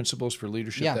 25 principles for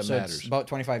leadership Yeah, that so matters. it's about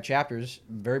 25 chapters,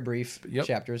 very brief Yep.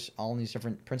 chapters, all in these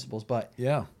different principles. But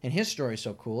Yeah. and his story is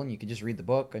so cool, and you could just read the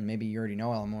book, and maybe you already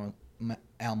know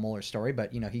Al Mohler's story,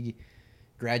 but he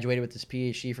graduated with his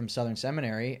PhD from Southern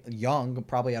Seminary, young,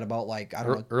 probably at about like I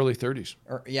don't know, Early 30s.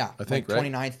 I think, like right?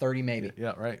 29, 30 maybe,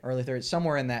 Yeah, right. early 30s,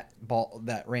 somewhere in that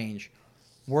range.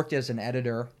 Worked as an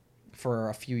editor for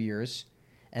a few years,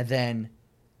 and then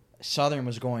Southern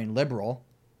was going liberal,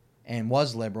 and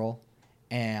was liberal,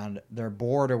 and their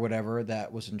board or whatever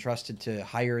that was entrusted to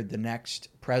hire the next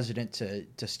president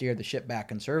to steer the ship back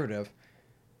conservative,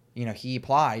 he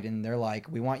applied, and they're like,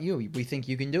 we want you. We think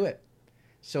you can do it.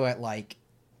 So at like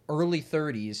early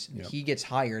 30s, Yep. he gets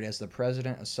hired as the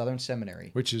president of Southern Seminary.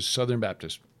 Which is Southern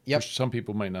Baptist. Yep. Which some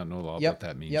people might not know all Yep. what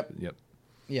that means. Yep. But yep.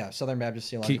 Yeah, Southern Baptist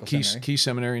Theological Seminary. Key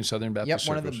seminary in Southern Baptist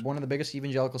Yep, circles. one of the biggest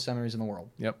evangelical seminaries in the world.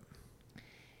 Yep.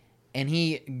 And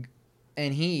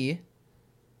he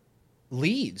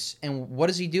leads. And what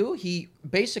does he do? He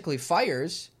basically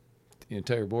fires The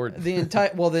entire board. the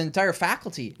entire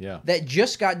faculty Yeah. that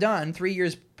just got done 3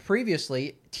 years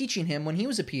previously teaching him when he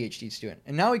was a PhD student.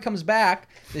 And now he comes back,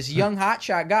 this young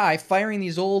hotshot guy, firing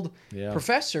these old Yeah.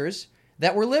 professors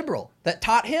that were liberal, that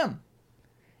taught him.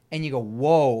 And you go,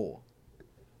 whoa,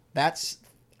 that's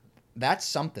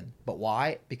something. But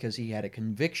why? Because he had a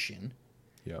conviction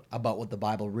Yep. about what the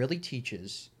Bible really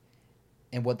teaches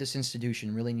and what this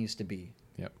institution really needs to be.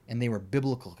 Yep. And they were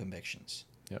biblical convictions.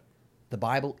 Yep. The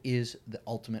Bible is the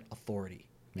ultimate authority.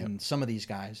 Yep. And some of these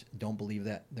guys don't believe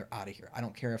that. They're out of here. I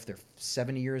don't care if they're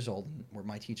 70 years old and were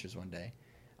my teachers one day.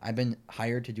 I've been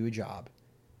hired to do a job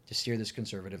to steer this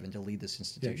conservative and to lead this Yeah,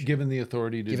 institution. given the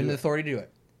authority to Given do the it. authority to do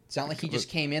it. It's not like he just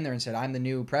came in there and said, I'm the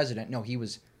new president. No, he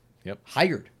was Yep.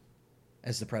 hired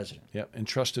as the president. Yep.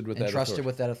 Entrusted with And that trusted authority.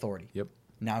 with that authority. Yep.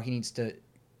 Now he needs to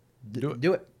Do it.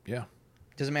 do it. Yeah.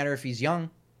 Doesn't matter if he's young.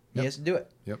 He Yep. has to do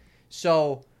it. Yep.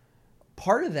 So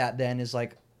part of that then is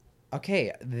like,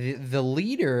 okay, the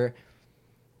leader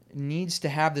needs to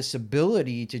have this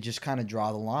ability to just kind of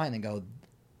draw the line and go,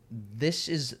 this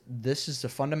is the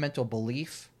fundamental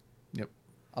belief Yep.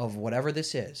 of whatever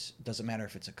this is. It doesn't matter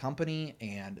if it's a company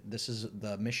and this is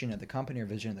the mission of the company or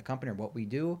vision of the company or what we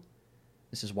do.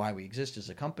 This is why we exist as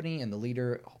a company, and the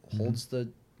leader holds the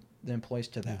employees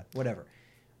to that, whatever.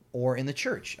 Or in the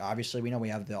church, obviously we know we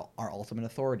have our ultimate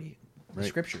authority, the Right.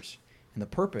 scriptures. And the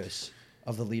purpose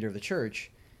of the leader of the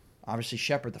church, obviously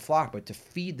shepherd the flock, but to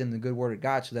feed them the good word of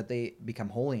God so that they become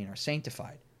holy and are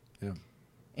sanctified. Yeah.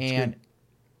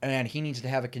 And he needs to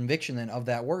have a conviction then of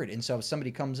that word. And so if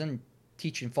somebody comes in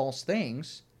teaching false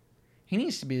things, he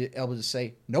needs to be able to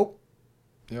say, nope,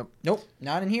 Yep. nope,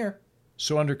 not in here.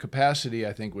 So under capacity,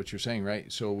 I think what you're saying,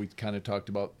 right? So we kind of talked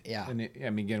about, Yeah. And I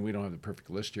mean, again, we don't have the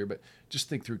perfect list here, but just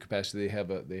think through capacity. They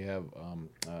have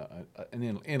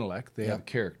an intellect. They have Yep.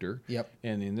 character. Yep.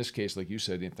 And in this case, like you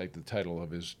said, in fact, the title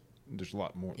of his, there's a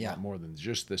lot more than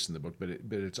just this in the book, but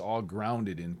it's all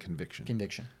grounded in conviction.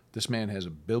 Conviction. This man has a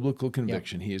biblical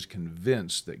conviction. He is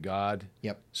convinced that God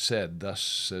Yep. said, "Thus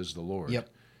says the Lord." Yep.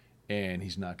 And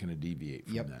he's not going to deviate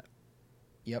from Yep. that.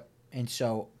 Yep. And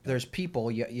so there's people,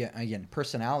 again,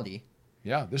 personality.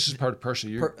 Yeah, this is part of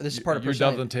personality. This is part of You're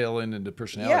personality. dovetailing into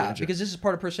personality. Yeah, aren't you? because this is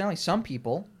part of personality. Some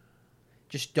people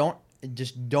just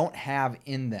don't have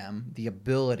in them the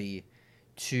ability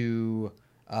to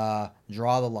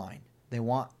draw the line. They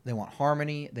want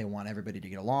harmony. They want everybody to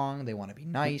get along. They want to be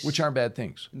nice. Which aren't bad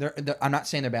things. I'm not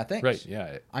saying they're bad things. Right,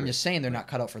 yeah. I'm just saying they're not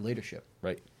cut out for leadership,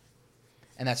 Right.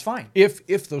 and that's fine.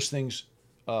 If those things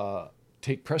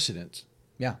take precedence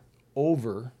Yeah,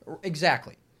 over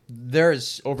exactly.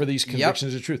 There's these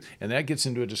convictions of truth. And that gets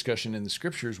into a discussion in the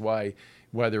scriptures why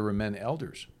there were men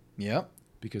elders. Yep.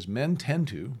 Because men tend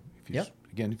to, Yep.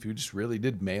 again, if you just really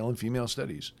did male and female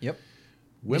studies, These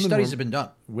women studies have been done.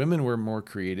 Women were more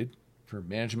created for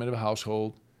management of a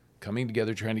household, coming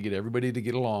together, trying to get everybody to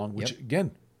get along, which Yep.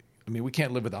 again, I mean, we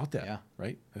can't live without that, Yeah.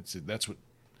 right? That's what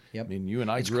Yep. I mean, you and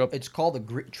I grew up It's called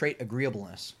trait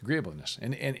agreeableness. agreeableness,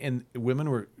 and women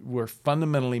were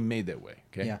fundamentally made that way.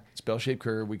 Okay, Yeah. it's bell-shaped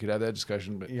curve. We could have that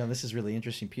discussion, but This is really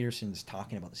interesting. Peterson's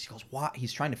talking about this. He goes, "What?"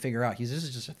 He's trying to figure out. This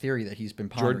is just a theory that he's been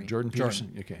pondering. Jordan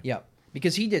Peterson. Okay. Yeah,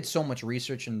 because he did so much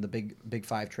research in the big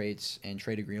five traits and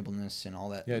trait agreeableness and all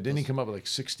that. Yeah, didn't he come up with like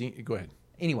 16? Go ahead.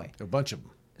 Anyway, A bunch of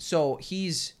them. so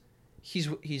he's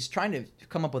trying to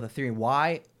come up with a theory.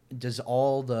 Why does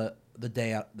all the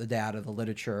data, the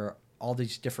literature, all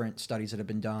these different studies that have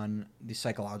been done, these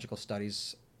psychological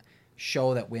studies,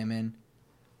 show that women,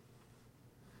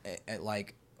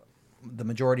 like the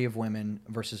majority of women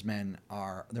versus men,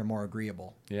 they're more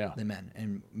agreeable Yeah. than men,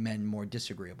 and men more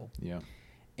disagreeable. Yeah.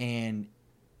 And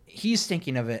he's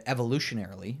thinking of it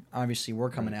evolutionarily. Obviously, we're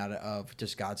coming out of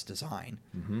just God's design.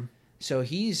 Mm-hmm. So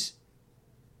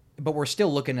but we're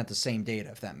still looking at the same data,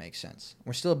 if that makes sense.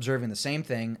 We're still observing the same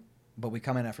thing, but we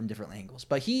come at it from different angles.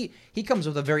 But he comes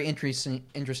with a very interesting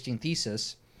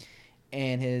thesis,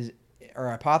 and or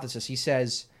hypothesis. He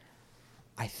says,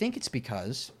 I think it's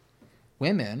because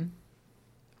women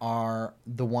are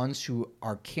the ones who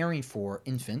are caring for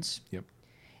infants. Yep.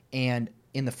 And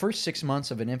in the first 6 months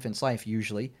of an infant's life,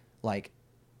 usually, like,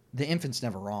 the infant's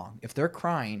never wrong. If they're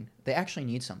crying, they actually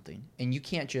need something. And you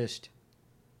can't just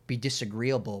be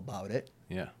disagreeable about it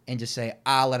Yeah. and just say,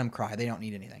 let them cry. They don't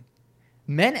need anything.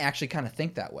 Men actually kind of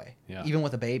think that way, Yeah. even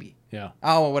with a baby. Yeah.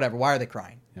 Oh, well, whatever. Why are they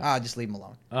crying? Yeah. Just leave them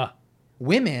alone. Ah.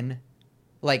 Women,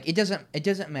 like, it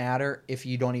doesn't matter if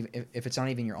you don't even if it's not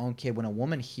even your own kid. When a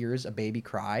woman hears a baby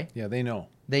cry, Yeah. They know.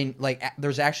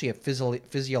 there's actually a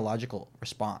physiological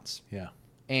response. Yeah.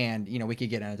 And, we could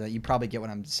get into that. You probably get what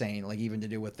I'm saying, like, even to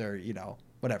do with their,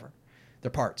 whatever,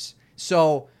 their parts.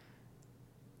 So,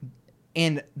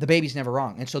 and the baby's never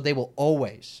wrong. And so they will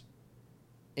always,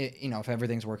 if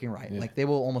everything's working right, Yeah. like, they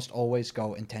will almost always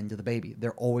go and tend to the baby.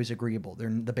 They're always agreeable.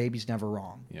 The baby's never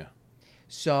wrong. Yeah.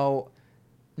 So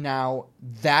now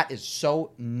that is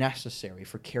so necessary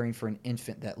for caring for an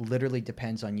infant that literally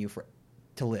depends on you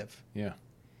to live. Yeah.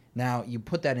 Now you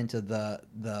put that into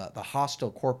the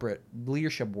hostile corporate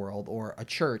leadership world, or a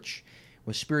church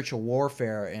with spiritual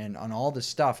warfare and on all this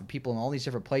stuff, and people in all these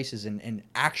different places, and an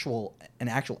actual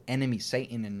enemy,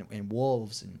 Satan, and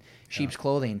wolves and sheep's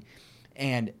clothing,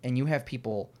 and you have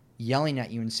people yelling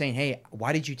at you and saying, "Hey,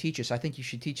 why did you teach us? I think you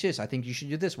should teach this. I think you should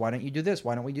do this. Why don't you do this?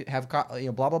 Why don't we have blah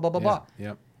blah blah blah blah?"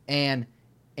 Yep.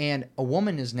 And a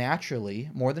woman is naturally,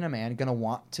 more than a man, going to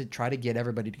want to try to get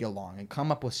everybody to get along and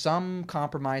come up with some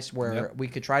compromise where we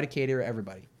could try to cater to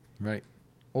everybody. Right.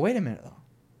 Well, wait a minute, though.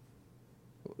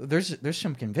 There's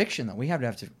some conviction, though. We have to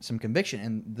have some conviction,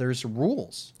 and there's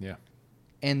rules. Yeah.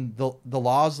 And the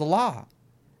law is the law,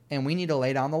 and we need to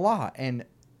lay down the law. And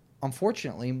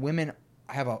unfortunately, women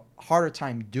have a harder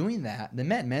time doing that than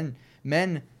men.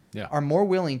 Men Yeah. are more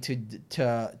willing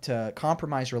to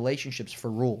compromise relationships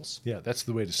for rules. Yeah, that's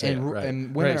the way to say And it. Right.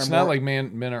 and women It's are not more- like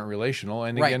men aren't relational.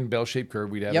 And Right. again, bell-shaped curve,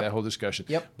 we'd have Yep. that whole discussion.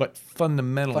 Yep. But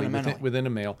fundamentally. Fundamentally. Within a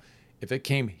male, if it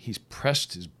came, he's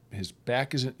pressed, his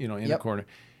back is in a Yep. corner,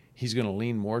 he's going to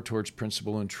lean more towards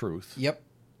principle and truth Yep.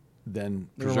 than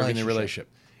The preserving the relationship. relationship,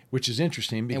 which is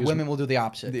interesting because And women will do the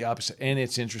opposite. the opposite. And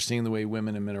it's interesting the way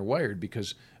women and men are wired,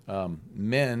 because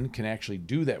men can actually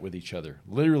do that with each other,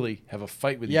 literally have a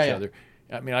fight with each other.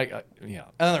 I mean, And then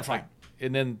they're fine.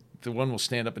 And then the one will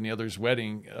stand up in the other's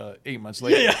wedding 8 months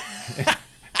later.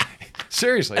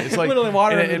 Seriously, it's like Literally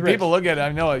water under the and bridge. people look at it.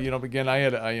 I know, again, I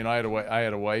had a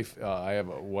wife. I have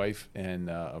a wife and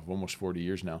of almost 40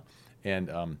 years now, and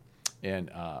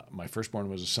my firstborn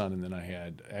was a son, and then I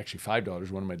had actually 5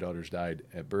 daughters. One of my daughters died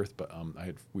at birth, but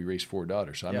we raised 4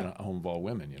 daughters, so I'm in a home of all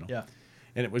women, Yeah.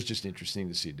 And it was just interesting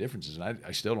to see differences. And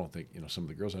I still don't think, some of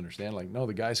the girls understand, like, no,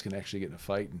 the guys can actually get in a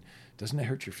fight, and doesn't that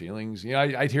hurt your feelings?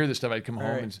 I'd hear this stuff. I'd come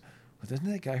home and, well, doesn't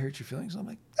that guy hurt your feelings? I'm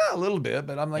like, a little bit,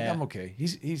 but I'm like, I'm okay.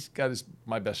 He's got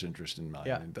my best interest in mind.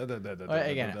 Yeah. And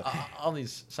Again, all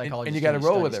these psychologists. and you got to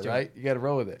roll with it, do right? You got to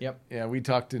roll with it. Yep. Yeah, we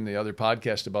talked in the other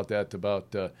podcast about that,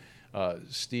 about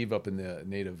Steve up in the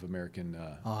Native American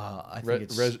I think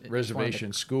it's one reservation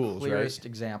of the schools, clearest right?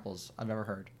 examples I've ever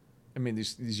heard. I mean,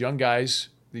 these young guys,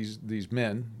 these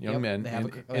men, young Yep, men, they have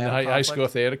in a high conflict. school,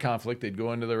 if they had a conflict, they'd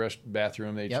go into the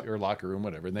bathroom, Yep. or locker room,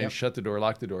 whatever, and they Yep. shut the door,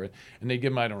 lock the door, and they'd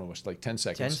give them, I don't know, it's like 10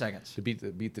 seconds. 10 seconds. To beat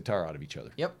the tar out of each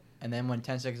other. Yp. And then when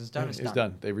 10 seconds is done, it's It's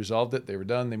done. done. They resolved it. They were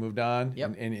done. They moved on.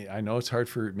 Yep. And I know it's hard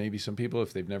for maybe some people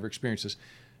if they've never experienced this.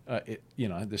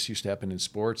 This used to happen in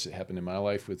sports. It happened in my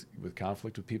life with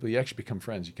conflict with people. You actually become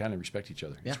friends. You kind of respect each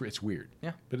other. Yeah. It's weird.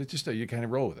 Yeah. But it's just you kind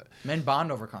of roll with it. Men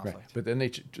bond over conflict. Right. But then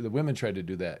the women tried to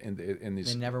do that, and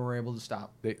They never were able to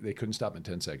stop. they couldn't stop in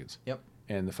 10 seconds. Yep.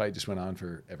 And the fight just went on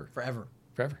forever. Forever.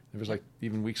 forever. It was like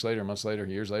even weeks later, months later,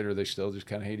 years later, they still just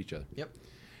kind of hate each other. Yep.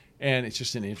 And it's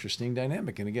just an interesting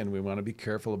dynamic. And again, we want to be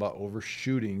careful about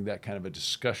overshooting that kind of a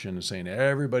discussion and saying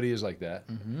everybody is like that.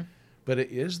 Mm-hmm. But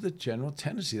it is the general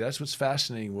tendency. That's what's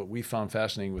fascinating, what we found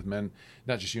fascinating with men,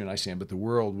 not just you and I, Sam, but the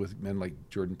world with men like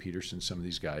Jordan Peterson, some of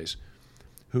these guys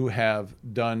who have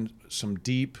done some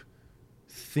deep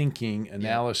thinking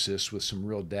analysis with some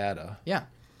real data. Yeah.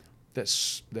 That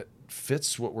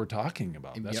fits what we're talking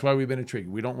about. That's Yep. why we've been intrigued.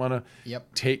 We don't want to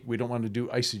Yep. we don't want to do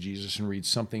eisegesis and read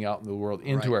something out in the world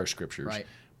into Right. our scriptures. Right.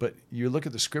 But you look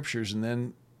at the scriptures and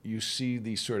then you see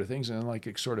these sort of things and then like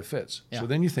it sort of fits. Yeah. So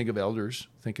then you think of elders,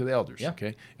 think of the elders, Yeah.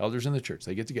 okay? Elders in the church,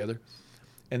 they get together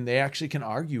and they actually can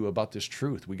argue about this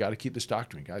truth. We got to keep this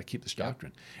doctrine. Got to keep this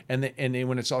doctrine. And then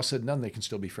when it's all said and done, they can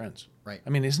still be friends. Right. I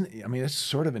mean, that's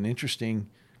sort of an interesting,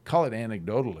 call it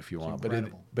anecdotal if you want,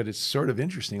 incredible. but it's sort of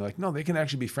interesting. Like, no, they can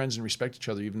actually be friends and respect each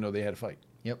other even though they had a fight.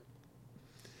 Yep.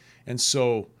 And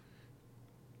so,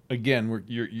 again,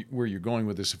 where you're going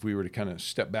with this, if we were to kind of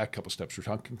step back a couple steps, we're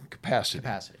talking capacity.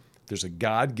 Capacity. There's a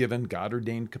God-given,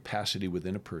 God-ordained capacity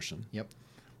within a person Yep.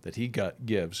 that he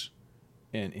gives,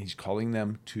 and he's calling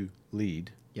them to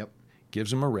lead, Yep.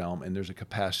 gives them a realm, and there's a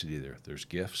capacity there. There's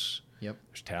gifts, Yep.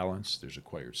 there's talents, there's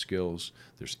acquired skills,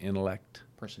 there's intellect,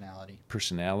 Personality.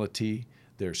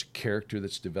 there's character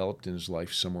that's developed in his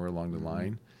life somewhere along the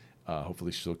line,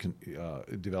 hopefully still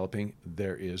developing.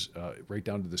 There is right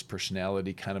down to this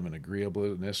personality, kind of an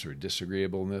agreeableness or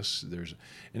disagreeableness.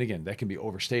 And again, that can be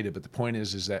overstated, but the point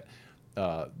is that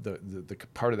the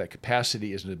part of that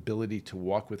capacity is an ability to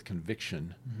walk with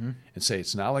conviction and say,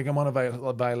 it's not like I want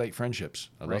to violate friendships.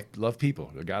 I love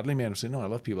people. A godly man will say, no, I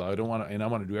love people. I don't want to, and I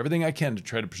want to do everything I can to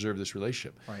try to preserve this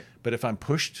relationship. Right. But if I'm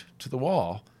pushed to the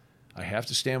wall, I have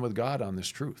to stand with God on this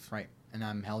truth. Right. And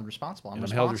I'm held responsible. I'm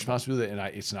held responsible with it. And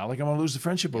it's not like I'm going to lose the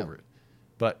friendship over it.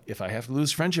 But if I have to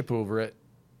lose friendship over it,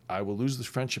 I will lose the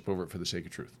friendship over it for the sake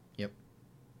of truth. Yep.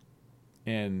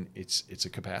 And it's a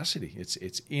capacity.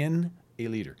 It's in a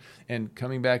leader. And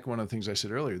coming back, one of the things I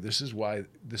said earlier, this is why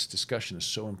this discussion is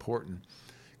so important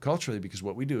culturally, because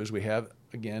what we do is we have,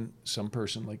 again, some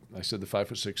person, like I said, the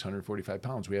 5'6", 145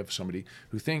 pounds, we have somebody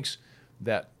who thinks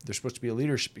that they're supposed to be a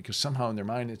leader because somehow in their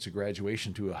mind it's a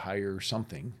graduation to a higher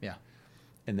something. Yeah.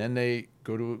 And then they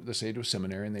go to, let's say, to a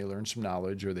seminary and they learn some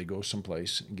knowledge, or they go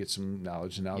someplace and get some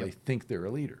knowledge, and now they think they're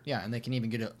a leader. Yeah, and they can even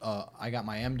get I got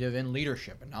my MDiv in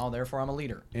leadership, and now therefore I'm a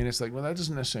leader. And it's like, well, that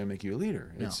doesn't necessarily make you a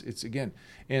leader. No. It's again,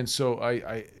 and so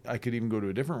I could even go to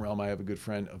a different realm. I have a good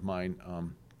friend of mine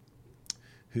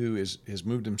who has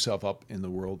moved himself up in the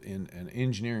world in an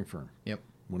engineering firm. Yep.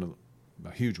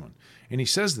 A huge one. And he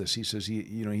says this. He says he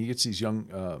gets these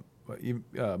young,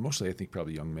 mostly I think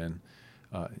probably young men,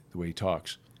 the way he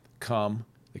talks,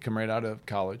 they come right out of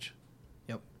college.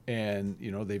 Yep. And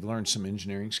they've learned some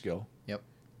engineering skill. Yep.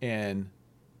 And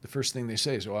the first thing they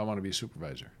say is, "Oh, I want to be a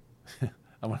supervisor.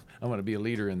 I want to be a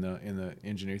leader in the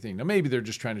engineering thing." Now maybe they're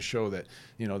just trying to show that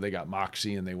they got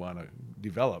moxie and they want to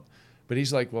develop. But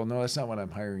he's like, well, no, that's not what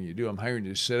I'm hiring you to do. I'm hiring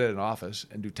you to sit at an office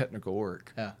and do technical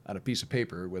work on a piece of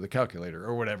paper with a calculator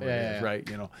or whatever it is, right?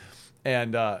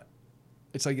 And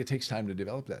it's like it takes time to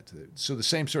develop that. So the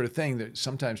same sort of thing that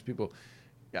sometimes people,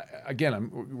 again,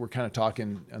 we're kind of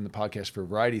talking on the podcast for a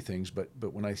variety of things, but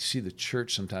when I see the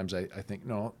church, sometimes I think,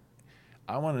 no,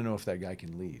 I want to know if that guy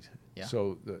can lead. Yeah.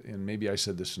 So, and maybe I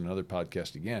said this in another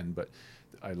podcast again, but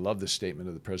I love the statement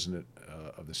of the president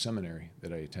of the seminary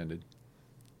that I attended.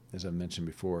 As I mentioned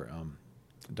before,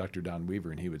 Dr. Don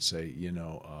Weaver, and he would say,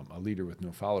 a leader with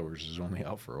no followers is only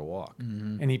out for a walk.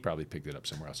 Mm-hmm. And he probably picked it up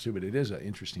somewhere else too, but it is an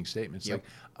interesting statement. It's like,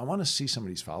 I want to see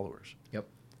somebody's followers. Yep.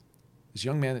 This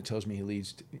young man that tells me he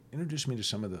leads, introduce me to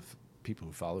some of the people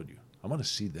who followed you. I want to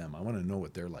see them. I want to know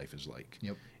what their life is like.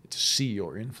 Yep. To see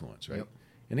your influence, right? Yep.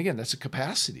 And again, that's a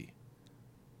capacity.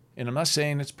 And I'm not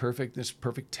saying it's perfect, this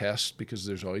perfect test, because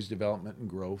there's always development and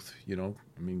growth.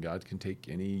 God can take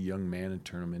any young man and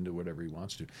turn him into whatever he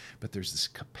wants to. But there's this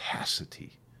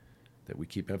capacity that we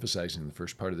keep emphasizing in the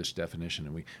first part of this definition.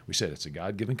 And we said it's a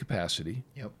God-given capacity.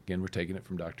 Yep. Again, we're taking it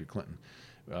from Dr. Clinton,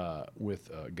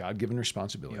 with God-given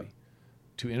responsibility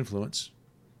to influence,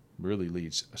 really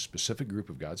leads a specific group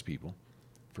of God's people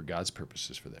for God's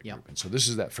purposes for that group. And so this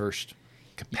is that first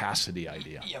capacity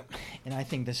idea. Yep. And I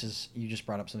think you just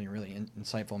brought up something really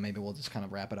insightful. Maybe we'll just kind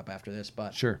of wrap it up after this.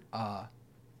 But sure.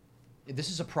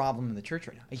 This is a problem in the church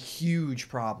right now, a huge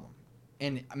problem.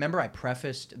 And remember, I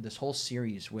prefaced this whole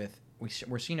series with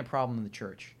we're seeing a problem in the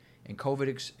church. And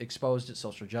COVID exposed it.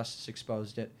 Social justice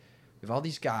exposed it. We have all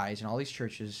these guys in all these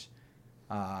churches,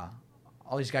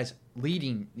 all these guys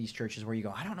leading these churches where you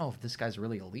go, I don't know if this guy's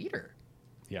really a leader.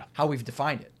 Yeah. How we've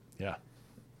defined it. Yeah.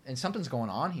 and something's going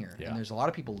on here, Yeah. and there's a lot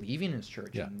of people leaving his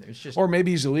church, Yeah. and there's just Or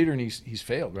maybe he's a leader and he's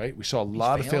failed, right? We saw a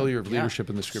lot of failed, failure of yeah. leadership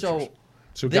in the scriptures.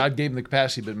 So the- God gave him the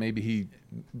capacity, but maybe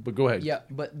but go ahead. yeah.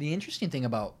 But the interesting thing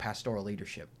about pastoral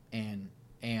leadership and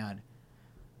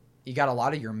you got a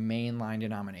lot of your mainline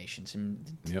denominations, and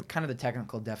Yep. kind of the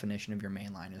technical definition of your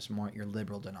mainline is more your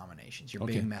liberal denominations, your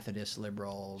Okay. big Methodist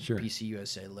liberal, Sure.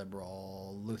 PCUSA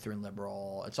liberal, Lutheran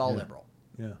liberal. It's all Yeah. liberal.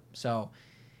 Yeah. So,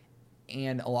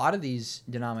 and a lot of these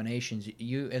denominations,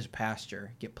 you as a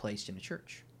pastor get placed in a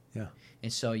church, Yeah.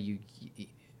 and so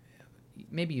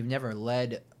maybe you've never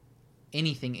led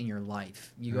anything in your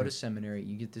life. You go to Right. seminary,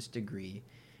 you get this degree,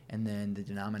 and then the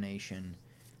denomination,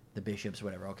 the bishops,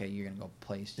 whatever. Okay, you're gonna go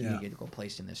placed. Yeah. You get to go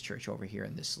placed in this church over here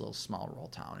in this little small rural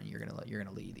town, and you're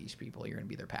gonna lead these people. You're gonna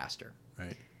be their pastor.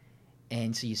 Right.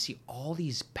 And so you see all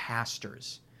these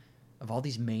pastors of all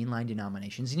these mainline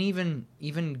denominations, and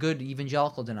even good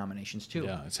evangelical denominations too.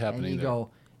 Yeah, it's happening And you there.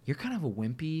 go, you're kind of a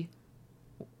wimpy,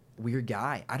 weird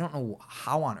guy. I don't know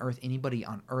how on earth anybody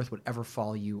on earth would ever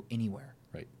follow you anywhere.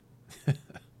 Right.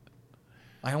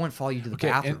 I wouldn't follow you to the Okay.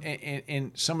 bathroom.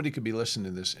 And somebody could be listening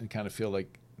to this and kind of feel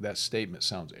like that statement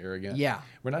sounds arrogant. Yeah.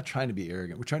 We're not trying to be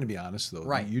arrogant. We're trying to be honest, though.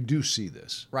 Right. You do see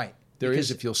this. Right. There is.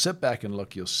 Because- If you'll sit back and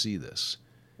look, you'll see this.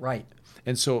 Right.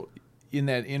 And so in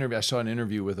that interview, I saw an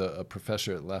interview with a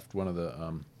professor that left one of the,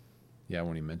 I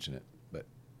won't even mention it, but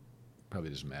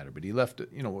probably doesn't matter. But he left,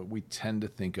 what we tend to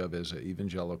think of as an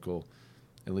evangelical,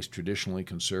 at least traditionally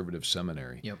conservative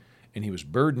seminary. Yep. And he was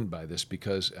burdened by this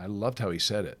because I loved how he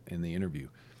said it in the interview,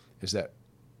 is that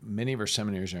many of our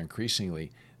seminaries are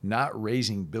increasingly not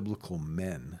raising biblical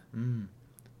men,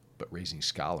 but raising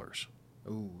scholars.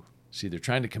 Ooh. See, they're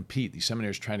trying to compete. These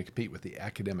seminaries are trying to compete with the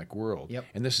academic world. Yep.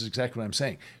 And this is exactly what I'm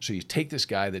saying. So you take this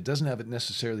guy that doesn't have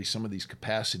necessarily some of these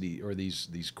capacity or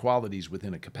these qualities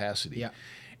within a capacity. Yeah.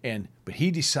 But he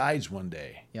decides one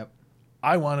day, Yep.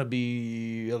 I want to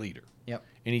be a leader. Yep.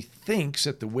 And he thinks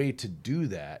that the way to do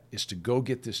that is to go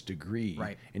get this degree.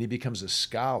 Right. And he becomes a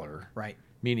scholar. Right.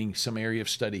 Meaning some area of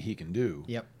study he can do.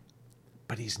 Yep.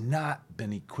 But he's not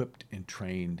been equipped and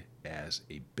trained as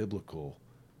a biblical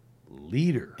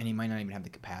leader. And he might not even have the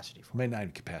capacity for it. Might not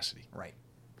have capacity. Right.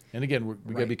 And again, we got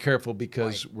to Right. be careful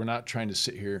because Right. we're not trying to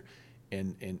sit here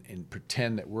and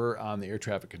pretend that we're on the air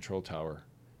traffic control tower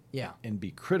Yeah. and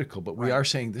be critical, but we Right. are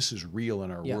saying this is real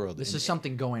in our Yeah. world. This and, is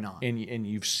something going on. and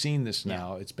you've seen this Yeah.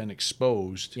 now. It's been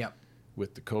exposed Yep.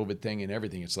 with the COVID thing and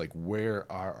everything. It's like, where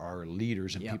are our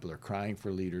leaders? And Yep. people are crying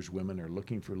for leaders. Women are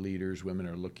looking for leaders. Women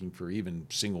are looking for, even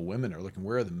single women are looking,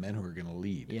 where are the men who are going to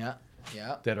lead? Yeah.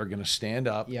 Yeah. That are going to stand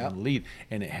up Yep. and lead.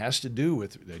 And it has to do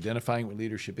with identifying what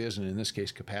leadership is, and in this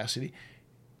case, capacity.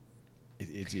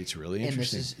 It's really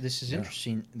interesting. And this is Yeah.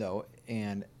 interesting though,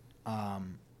 and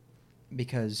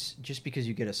because just because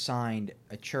you get assigned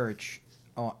a church,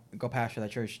 go pastor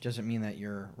that church, doesn't mean that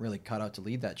you're really cut out to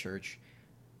lead that church.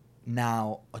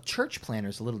 Now, a church planner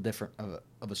is a little different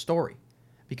of a story,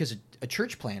 because a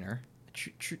church planner, a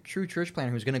true church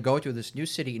planner, who's going to go to this new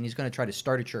city and he's going to try to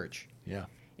start a church. Yeah.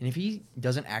 And if he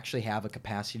doesn't actually have a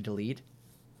capacity to lead,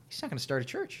 he's not going to start a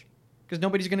church because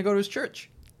nobody's going to go to his church.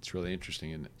 It's really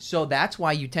interesting, isn't it? So that's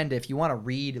why you tend to, if you want to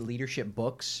read leadership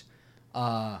books,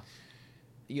 a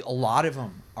lot of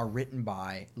them are written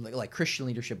by, like Christian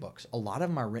leadership books, a lot of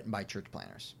them are written by church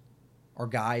planners or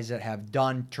guys that have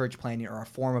done church planning or a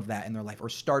form of that in their life, or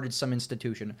started some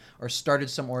institution or started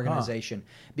some organization.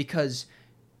 Because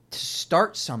to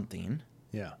start something,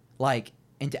 Yeah.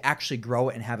 and to actually grow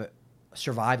it and have it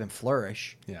survive and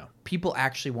flourish, Yeah. people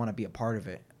actually want to be a part of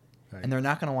it. Right. And they're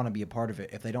not going to want to be a part of it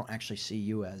if they don't actually see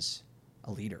you as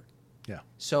a leader. Yeah.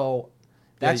 So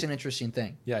that's Yeah, an interesting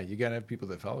thing. Yeah. You got to have people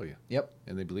that follow you. Yep.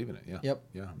 And they believe in it. Yeah. Yep.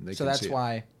 Yeah. And they So can that's see it.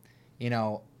 why,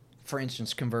 for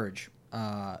instance, Converge.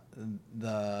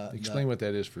 Explain what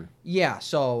that is for. Yeah.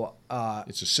 So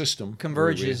It's a system.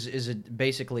 Converge where we- is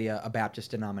basically a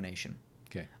Baptist denomination.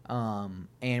 Okay.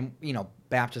 And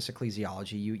Baptist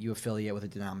ecclesiology, you affiliate with a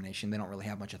denomination. They don't really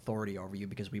have much authority over you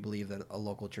because we believe that a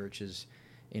local church is,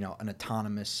 an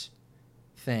autonomous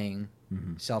thing,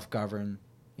 self-governed,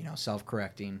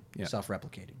 self-correcting, Yeah.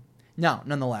 self-replicating. Now,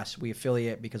 nonetheless, we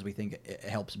affiliate because we think it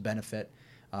helps benefit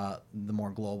the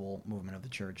more global movement of the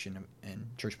church and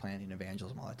church planting,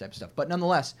 evangelism, all that type of stuff. But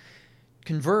nonetheless,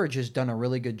 Converge has done a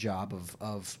really good job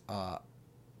of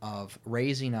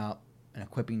raising up and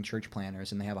equipping church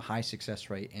planners, and they have a high success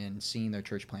rate in seeing their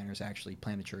church planners actually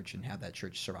plant a church and have that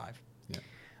church survive.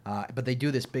 Yeah. But they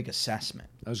do this big assessment.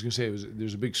 I was going to say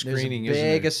there's a big There's screening, a big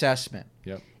isn't there? assessment.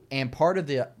 Yep. And part of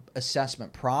the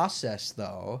assessment process,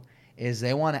 though, is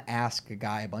they want to ask a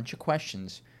guy a bunch of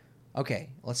questions. Okay,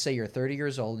 let's say you're 30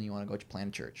 years old and you want to go to plant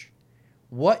a church.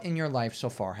 What in your life so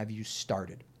far have you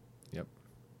started? Yep.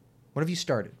 What have you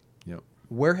started? Yep.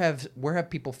 Where have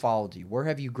people followed you? Where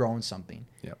have you grown something?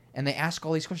 Yep. And they ask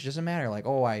all these questions. It doesn't matter. Like,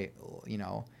 oh, I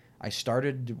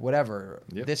started whatever,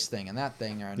 Yep. this thing and that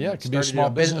thing. And Yeah, it could be a started small a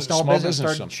business- small small business. business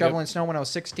Started something. shoveling Yep. snow when I was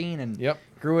 16 and Yep.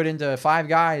 grew it into 5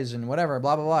 guys and whatever,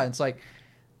 blah, blah, blah. It's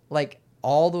like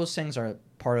all those things are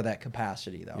part of that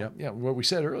capacity, though. Yep. Yeah. What we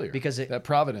said earlier. Because that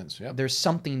providence. Yep. There's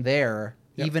something there,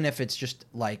 Yep. even if it's just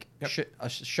like Yep. a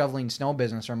shoveling snow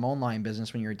business or mown line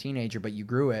business when you're a teenager, but you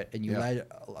grew it and you Yeah. led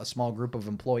a small group of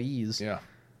employees. Yeah.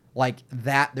 Like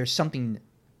that, there's something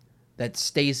that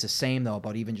stays the same, though,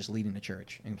 about even just leading the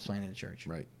church and planning the church.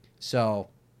 Right. So,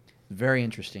 very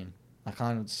interesting. I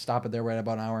kind of stop it there right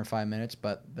about an hour and 5 minutes,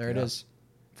 but there it Yeah. is.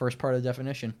 First part of the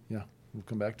definition, Yeah. We'll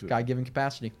come back to it. God-given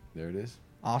capacity. There it is.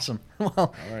 Awesome. Well,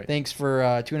 All right. thanks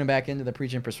for tuning back into the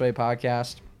Preach and Persuade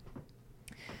podcast.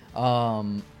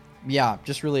 Yeah,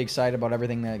 just really excited about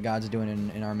everything that God's doing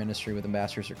in our ministry with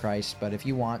Ambassadors of Christ. But if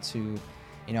you want to,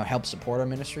 help support our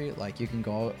ministry, like you can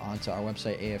go onto our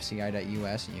website,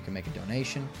 afci.us, and you can make a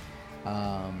donation.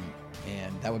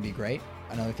 And that would be great.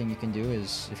 Another thing you can do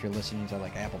is if you're listening to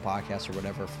like Apple Podcasts or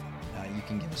whatever, you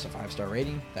can give us a 5-star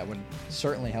rating. That would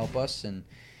certainly help us. And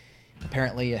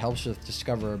apparently it helps with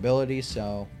discoverability.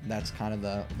 So that's kind of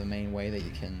the main way that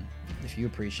you can, if you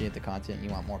appreciate the content and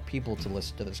you want more people to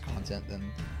listen to this content, then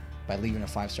by leaving a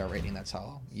 5-star rating, that's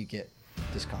how you get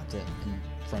this content in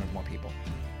front of more people.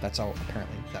 That's how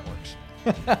apparently that works.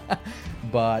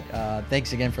 But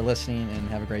thanks again for listening and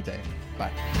have a great day.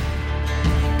 Bye.